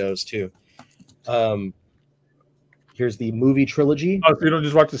porn videos too. Here's the movie trilogy. Oh, so you don't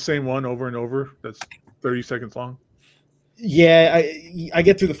just watch the same one over and over? That's 30 seconds long. Yeah, I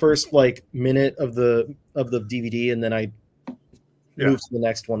get through the first like minute of the DVD, and then I move to the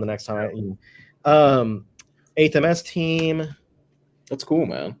next one the next time. 8th MS Team. That's cool,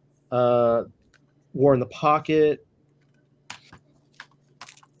 man. War in the Pocket.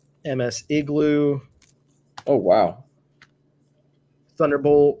 MS Igloo. Oh wow.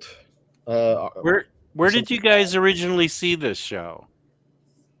 Thunderbolt. Where did you guys originally see this show?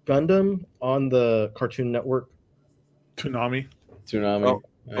 Gundam on the Cartoon Network. Toonami. Oh,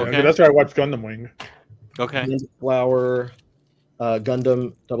 okay. That's where I watched Gundam Wing. Okay. Flower.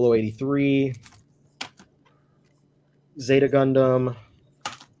 Gundam 0083. Zeta Gundam.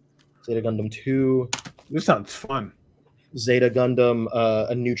 Zeta Gundam 2. This sounds fun. Zeta Gundam,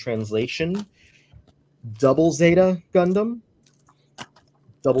 A New Translation. Double Zeta Gundam.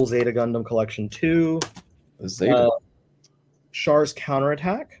 Double Zeta Gundam Collection 2. Zeta. Char's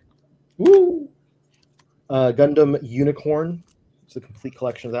Counterattack. Woo! Gundam Unicorn. It's a complete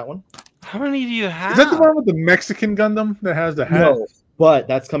collection of that one. How many do you have? Is that the one with the Mexican Gundam that has the hat? No, but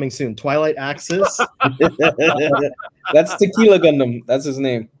that's coming soon. Twilight Axis. That's Tequila Gundam. That's his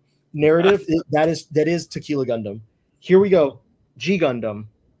name. Narrative. That is Tequila Gundam. Here we go. G Gundam.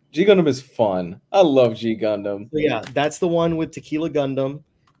 G Gundam is fun. I love G Gundam. So yeah, that's the one with Tequila Gundam.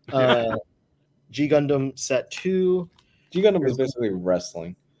 G Gundam Set 2. G Gundam is basically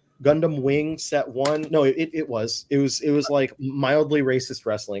wrestling. Gundam Wing Set 1. No, it was like mildly racist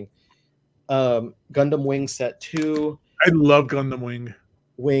wrestling. Gundam Wing Set 2. I love Gundam Wing.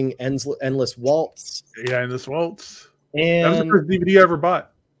 Wing Endless Waltz. Yeah, Endless Waltz. And that was the first DVD I ever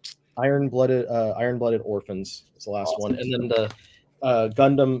bought. Iron Blooded Orphans is the last one. And then the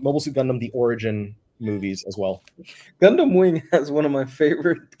Gundam Mobile Suit Gundam The Origin movies as well. Gundam Wing has one of my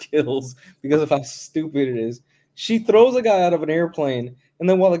favorite kills because of how stupid it is. She throws a guy out of an airplane, and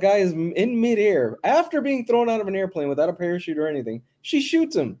then while the guy is in midair, after being thrown out of an airplane without a parachute or anything, she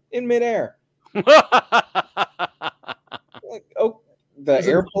shoots him in midair. Like, oh, the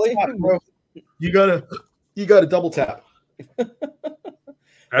airplane. Bro. You gotta double tap.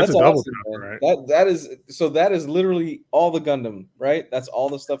 That's a double tap, right? That is literally all the Gundam, right? That's all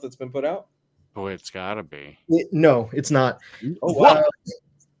the stuff that's been put out. Boy, it's gotta be. No, it's not. Oh wow.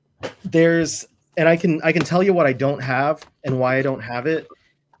 There's, and I can tell you what I don't have and why I don't have it,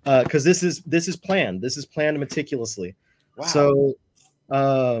 because this is planned. This is planned meticulously. Wow. So,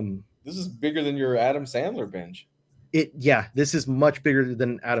 this is bigger than your Adam Sandler binge. This is much bigger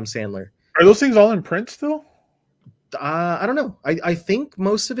than Adam Sandler. Are those things all in print still? I don't know. I think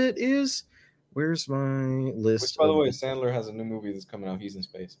most of it is. Where's my list? Which, by the way, Sandler has a new movie that's coming out. He's in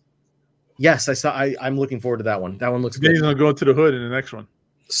space. Yes, I saw. I'm looking forward to that one. That one looks good. He's gonna go into the hood in the next one.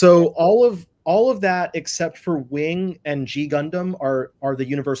 So all of that except for Wing and G Gundam are the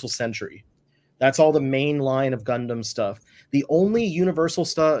Universal Century. That's all the main line of Gundam stuff. The only Universal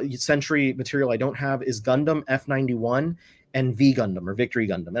Century material I don't have is Gundam F91 and V Gundam or Victory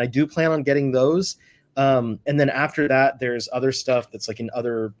Gundam, and I do plan on getting those. And then after that, there's other stuff that's like in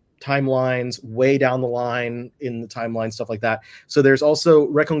other timelines, way down the line in the timeline, stuff like that. So there's also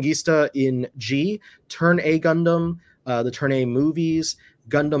Reconquista in G, Turn A Gundam, the Turn A movies,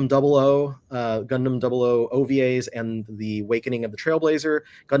 Gundam 00, Gundam 00 OVAs, and the Awakening of the Trailblazer,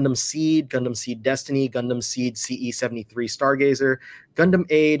 Gundam Seed Destiny, Gundam Seed CE-73 Stargazer, Gundam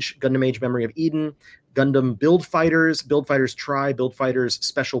Age Memory of Eden, Gundam Build Fighters Try, Build Fighters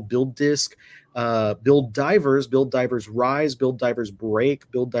Special Build Disc, Build Divers Rise, Build Divers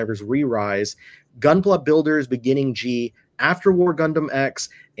Break, Build Divers Re-Rise, Gunpla Builders Beginning G, After War Gundam X,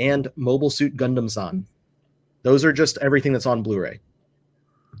 and Mobile Suit Gundam San. Those are just everything that's on Blu-ray.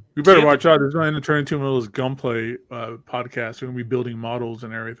 You better watch out. There's going to turn into one of those gunplay podcasts. We're going to be building models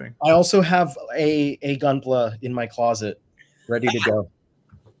and everything. I also have a Gunpla in my closet ready to go.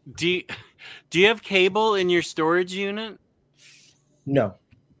 Do you have cable in your storage unit? No.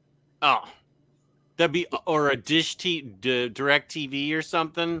 Oh, that'd be, or a direct TV or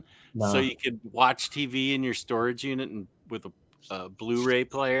something, No. so you could watch TV in your storage unit and with a Blu-ray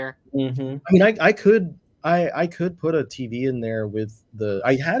player. Mm-hmm. I mean, I could put a TV in there with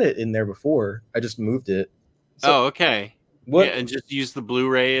I had it in there before. I just moved it. So, okay. What? Yeah, and just use the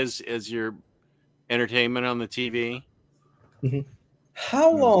Blu-ray as your entertainment on the TV. Mm-hmm.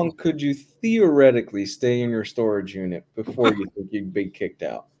 How long could you theoretically stay in your storage unit before you think you'd be kicked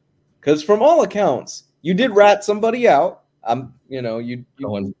out? Because from all accounts, you did rat somebody out. You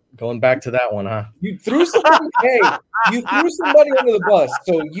Going back to that one, huh? You threw somebody. You threw somebody under the bus,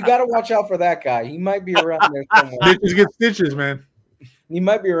 so you got to watch out for that guy. He might be around there somewhere. Bitches get stitches, man. He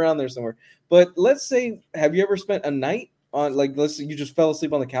might be around there somewhere. But let's say, have you ever spent a night on, like, let's say you just fell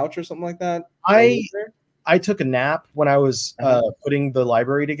asleep on the couch or something like that? I took a nap when I was putting the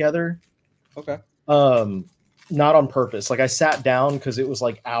library together. Okay. Not on purpose. Like I sat down because it was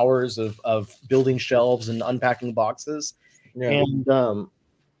like hours of building shelves and unpacking boxes. Yeah.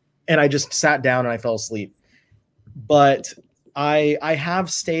 And I just sat down and I fell asleep. But I have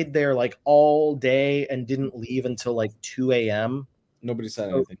stayed there like all day and didn't leave until like 2 a.m. Nobody said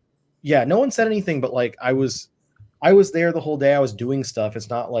anything. Yeah, no one said anything, but like I was there the whole day. I was doing stuff. It's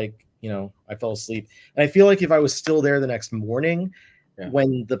not like, I fell asleep. And I feel like if I was still there the next morning,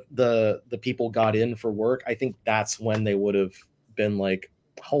 when the people got in for work, I think that's when they would have been like,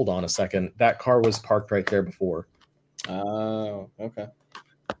 hold on a second, that car was parked right there before. Oh, okay.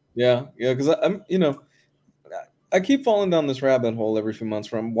 Yeah, because I keep falling down this rabbit hole every few months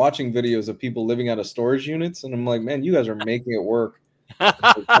from watching videos of people living out of storage units, and I'm like, man, you guys are making it work.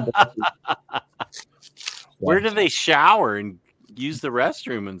 Where do they shower and use the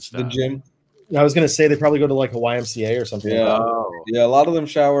restroom and stuff? The gym. I was gonna say they probably go to like a YMCA or something. Yeah, Oh. yeah. A lot of them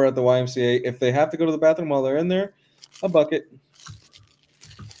shower at the YMCA. If they have to go to the bathroom while they're in there, a bucket.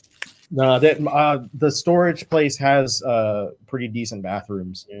 No, the storage place has pretty decent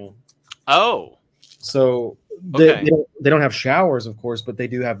bathrooms. Yeah. Oh. So they don't have showers, of course, but they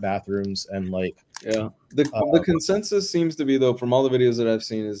do have bathrooms and like. Yeah. The consensus seems to be, though, from all the videos that I've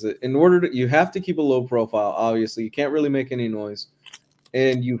seen, is that you have to keep a low profile. Obviously, you can't really make any noise,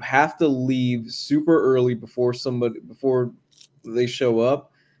 and you have to leave super early before they show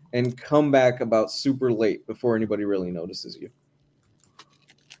up, and come back about super late before anybody really notices you.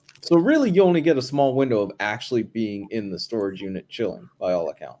 So really, you only get a small window of actually being in the storage unit chilling, by all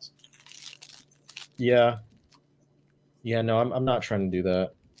accounts. Yeah. Yeah, no, I'm not trying to do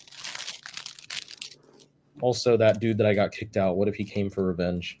that. Also, that dude that I got kicked out, what if he came for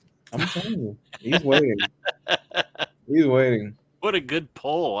revenge? I'm telling you, he's waiting. He's waiting. What a good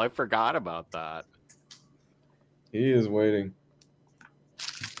poll. I forgot about that. He is waiting.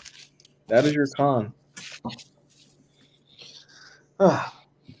 That is your con. All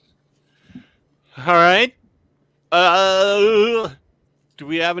right. Do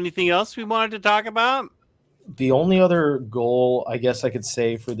we have anything else we wanted to talk about? The only other goal I guess I could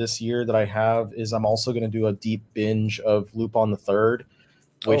say for this year that I have is I'm also going to do a deep binge of Lupin the Third,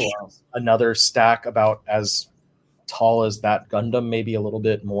 which is another stack about as tall as that Gundam, maybe a little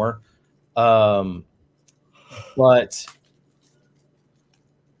bit more. But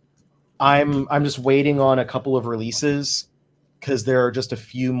I'm just waiting on a couple of releases because there are just a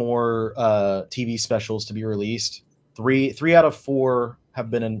few more TV specials to be released. Three out of 4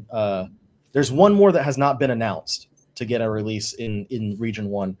 have been there's one more that has not been announced to get a release in Region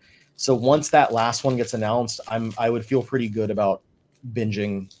 1. So once that last one gets announced, I would feel pretty good about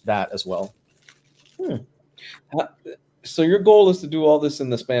binging that as well. So your goal is to do all this in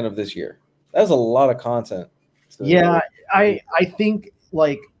the span of this year. That's a lot of content. Yeah, I think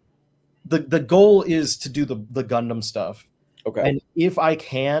like the goal is to do the Gundam stuff. Okay. And if I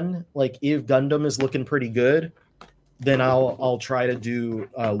can, like if Gundam is looking pretty good, then I'll try to do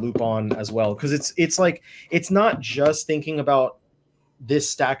Lupin as well, because it's like it's not just thinking about this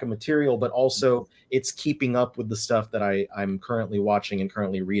stack of material, but also it's keeping up with the stuff that I'm currently watching and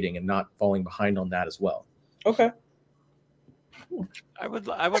currently reading, and not falling behind on that as well. Okay. I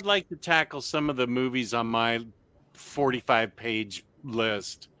would like to tackle some of the movies on my 45-page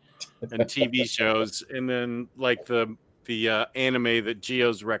list and TV shows, and then like the anime that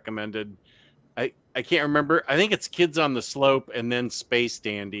Gio's recommended. I can't remember. I think it's Kids on the Slope and then Space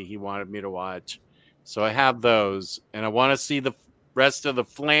Dandy he wanted me to watch. So I have those, and I want to see the rest of the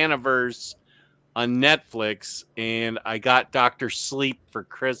Flaniverse on Netflix, and I got Dr. Sleep for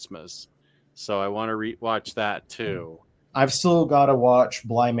Christmas. So I want to watch that too. I've still got to watch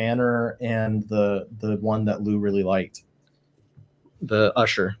Bly Manor and the one that Lou really liked, the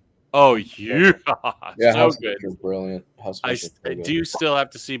Usher. Oh yeah, Yeah, so House good. Is brilliant. House I is so good. do still have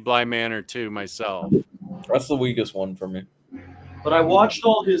to see Bly Manor too myself. That's the weakest one for me. But I watched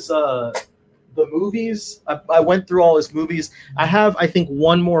all his the movies. I went through all his movies. I have, I think,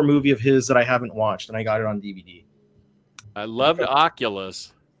 one more movie of his that I haven't watched, and I got it on DVD. I loved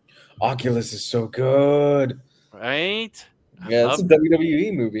Oculus. Oculus is so good. Right? Yeah, it's a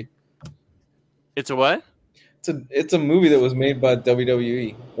WWE movie. It's a what? It's a movie that was made by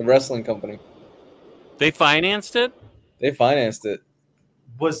WWE, the wrestling company. They financed it? They financed it.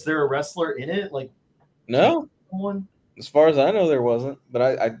 Was there a wrestler in it? Like No, one? as far as I know, there wasn't.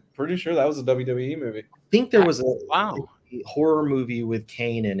 But I'm pretty sure that was a WWE movie. I think there was a horror movie with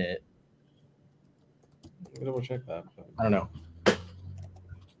Kane in it. Let me double check that. I don't know.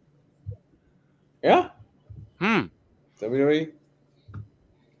 Yeah. WWE.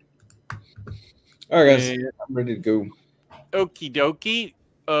 All right, guys. I'm ready to go. Okie dokie.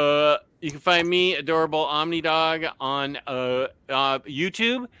 You can find me, Adorable OmniDog, on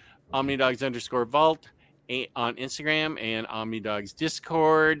YouTube, OmniDogs_Vault, on Instagram, and OmniDogs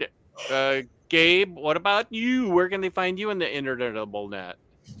Discord. Gabe, what about you? Where can they find you in the internetable net?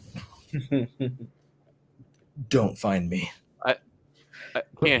 Don't find me. I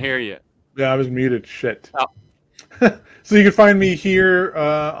can't hear you. Yeah, I was muted. Shit. Oh. So you can find me here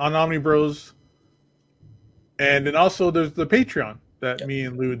on OmniBros. And then also there's the Patreon that me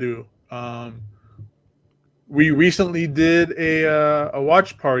and Lou do. We recently did a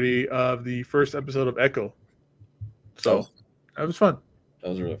watch party of the first episode of Echo. So that was fun.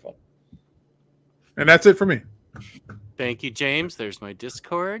 That was really fun. And that's it for me. Thank you, James. There's my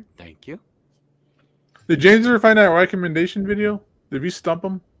Discord. Thank you. Did James ever find that recommendation video? Did we stump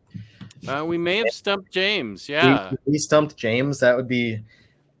him? We may have stumped James. Yeah. We stumped James. That would be...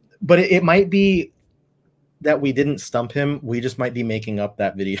 But it might be that we didn't stump him. We just might be making up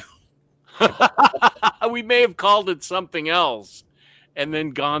that video. We may have called it something else and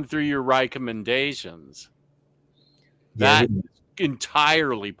then gone through your recommendations. That's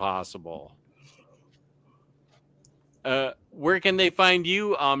entirely possible. Where can they find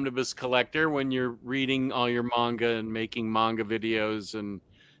you, Omnibus Collector, when you're reading all your manga and making manga videos and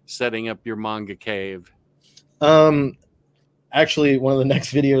setting up your manga cave? Actually, one of the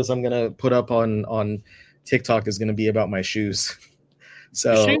next videos I'm gonna put up on TikTok is gonna be about my shoes.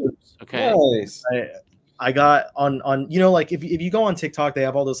 So okay, nice. I got on like if you go on TikTok, they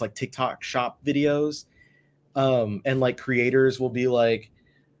have all those like TikTok shop videos, and like creators will be like,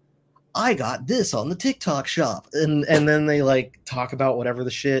 I got this on the TikTok shop, and then they like talk about whatever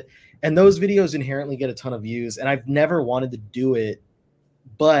the shit, and those videos inherently get a ton of views, and I've never wanted to do it,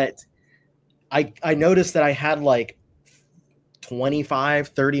 but I noticed that I had like 25,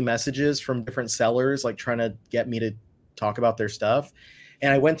 30 messages from different sellers like trying to get me to talk about their stuff.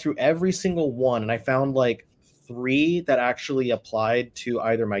 And I went through every single one, and I found like 3 that actually applied to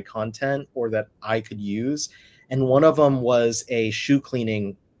either my content or that I could use. And one of them was a shoe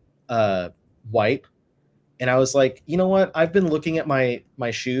cleaning wipe. And I was like, you know what? I've been looking at my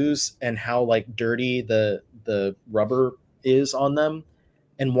shoes and how like dirty the rubber is on them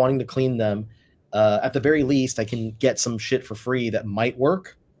and wanting to clean them. At the very least, I can get some shit for free that might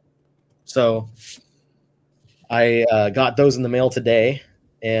work. So I got those in the mail today,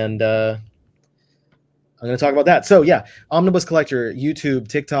 and I'm going to talk about that. So yeah, Omnibus Collector, YouTube,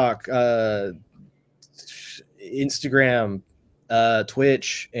 TikTok, Instagram,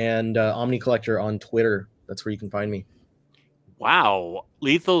 Twitch, and Omni Collector on Twitter. That's where you can find me. Wow.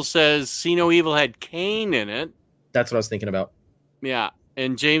 Lethal says See No Evil had Kane in it. That's what I was thinking about. Yeah.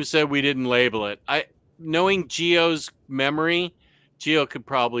 And James said we didn't label it. Knowing Gio's memory, Gio could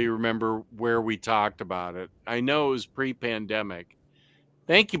probably remember where we talked about it. I know it was pre-pandemic.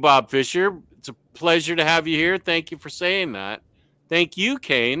 Thank you, Bob Fisher. It's a pleasure to have you here. Thank you for saying that. Thank you,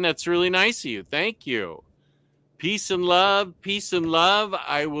 Kane. That's really nice of you. Thank you. Peace and love. Peace and love.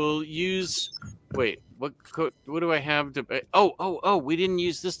 I will use. Wait, what do I have to? Oh! We didn't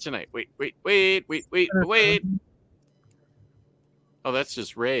use this tonight. Wait. Oh, that's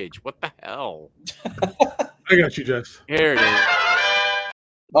just rage. What the hell? I got you, Jess. Here it is.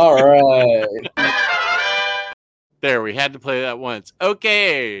 All right. There, we had to play that once.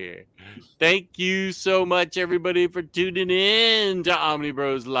 Okay. Thank you so much, everybody, for tuning in to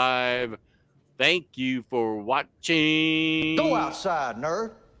OmniBros Live. Thank you for watching. Go outside,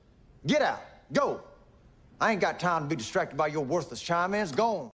 nerd. Get out. Go. I ain't got time to be distracted by your worthless chime-ins.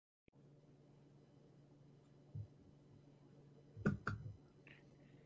 Go on.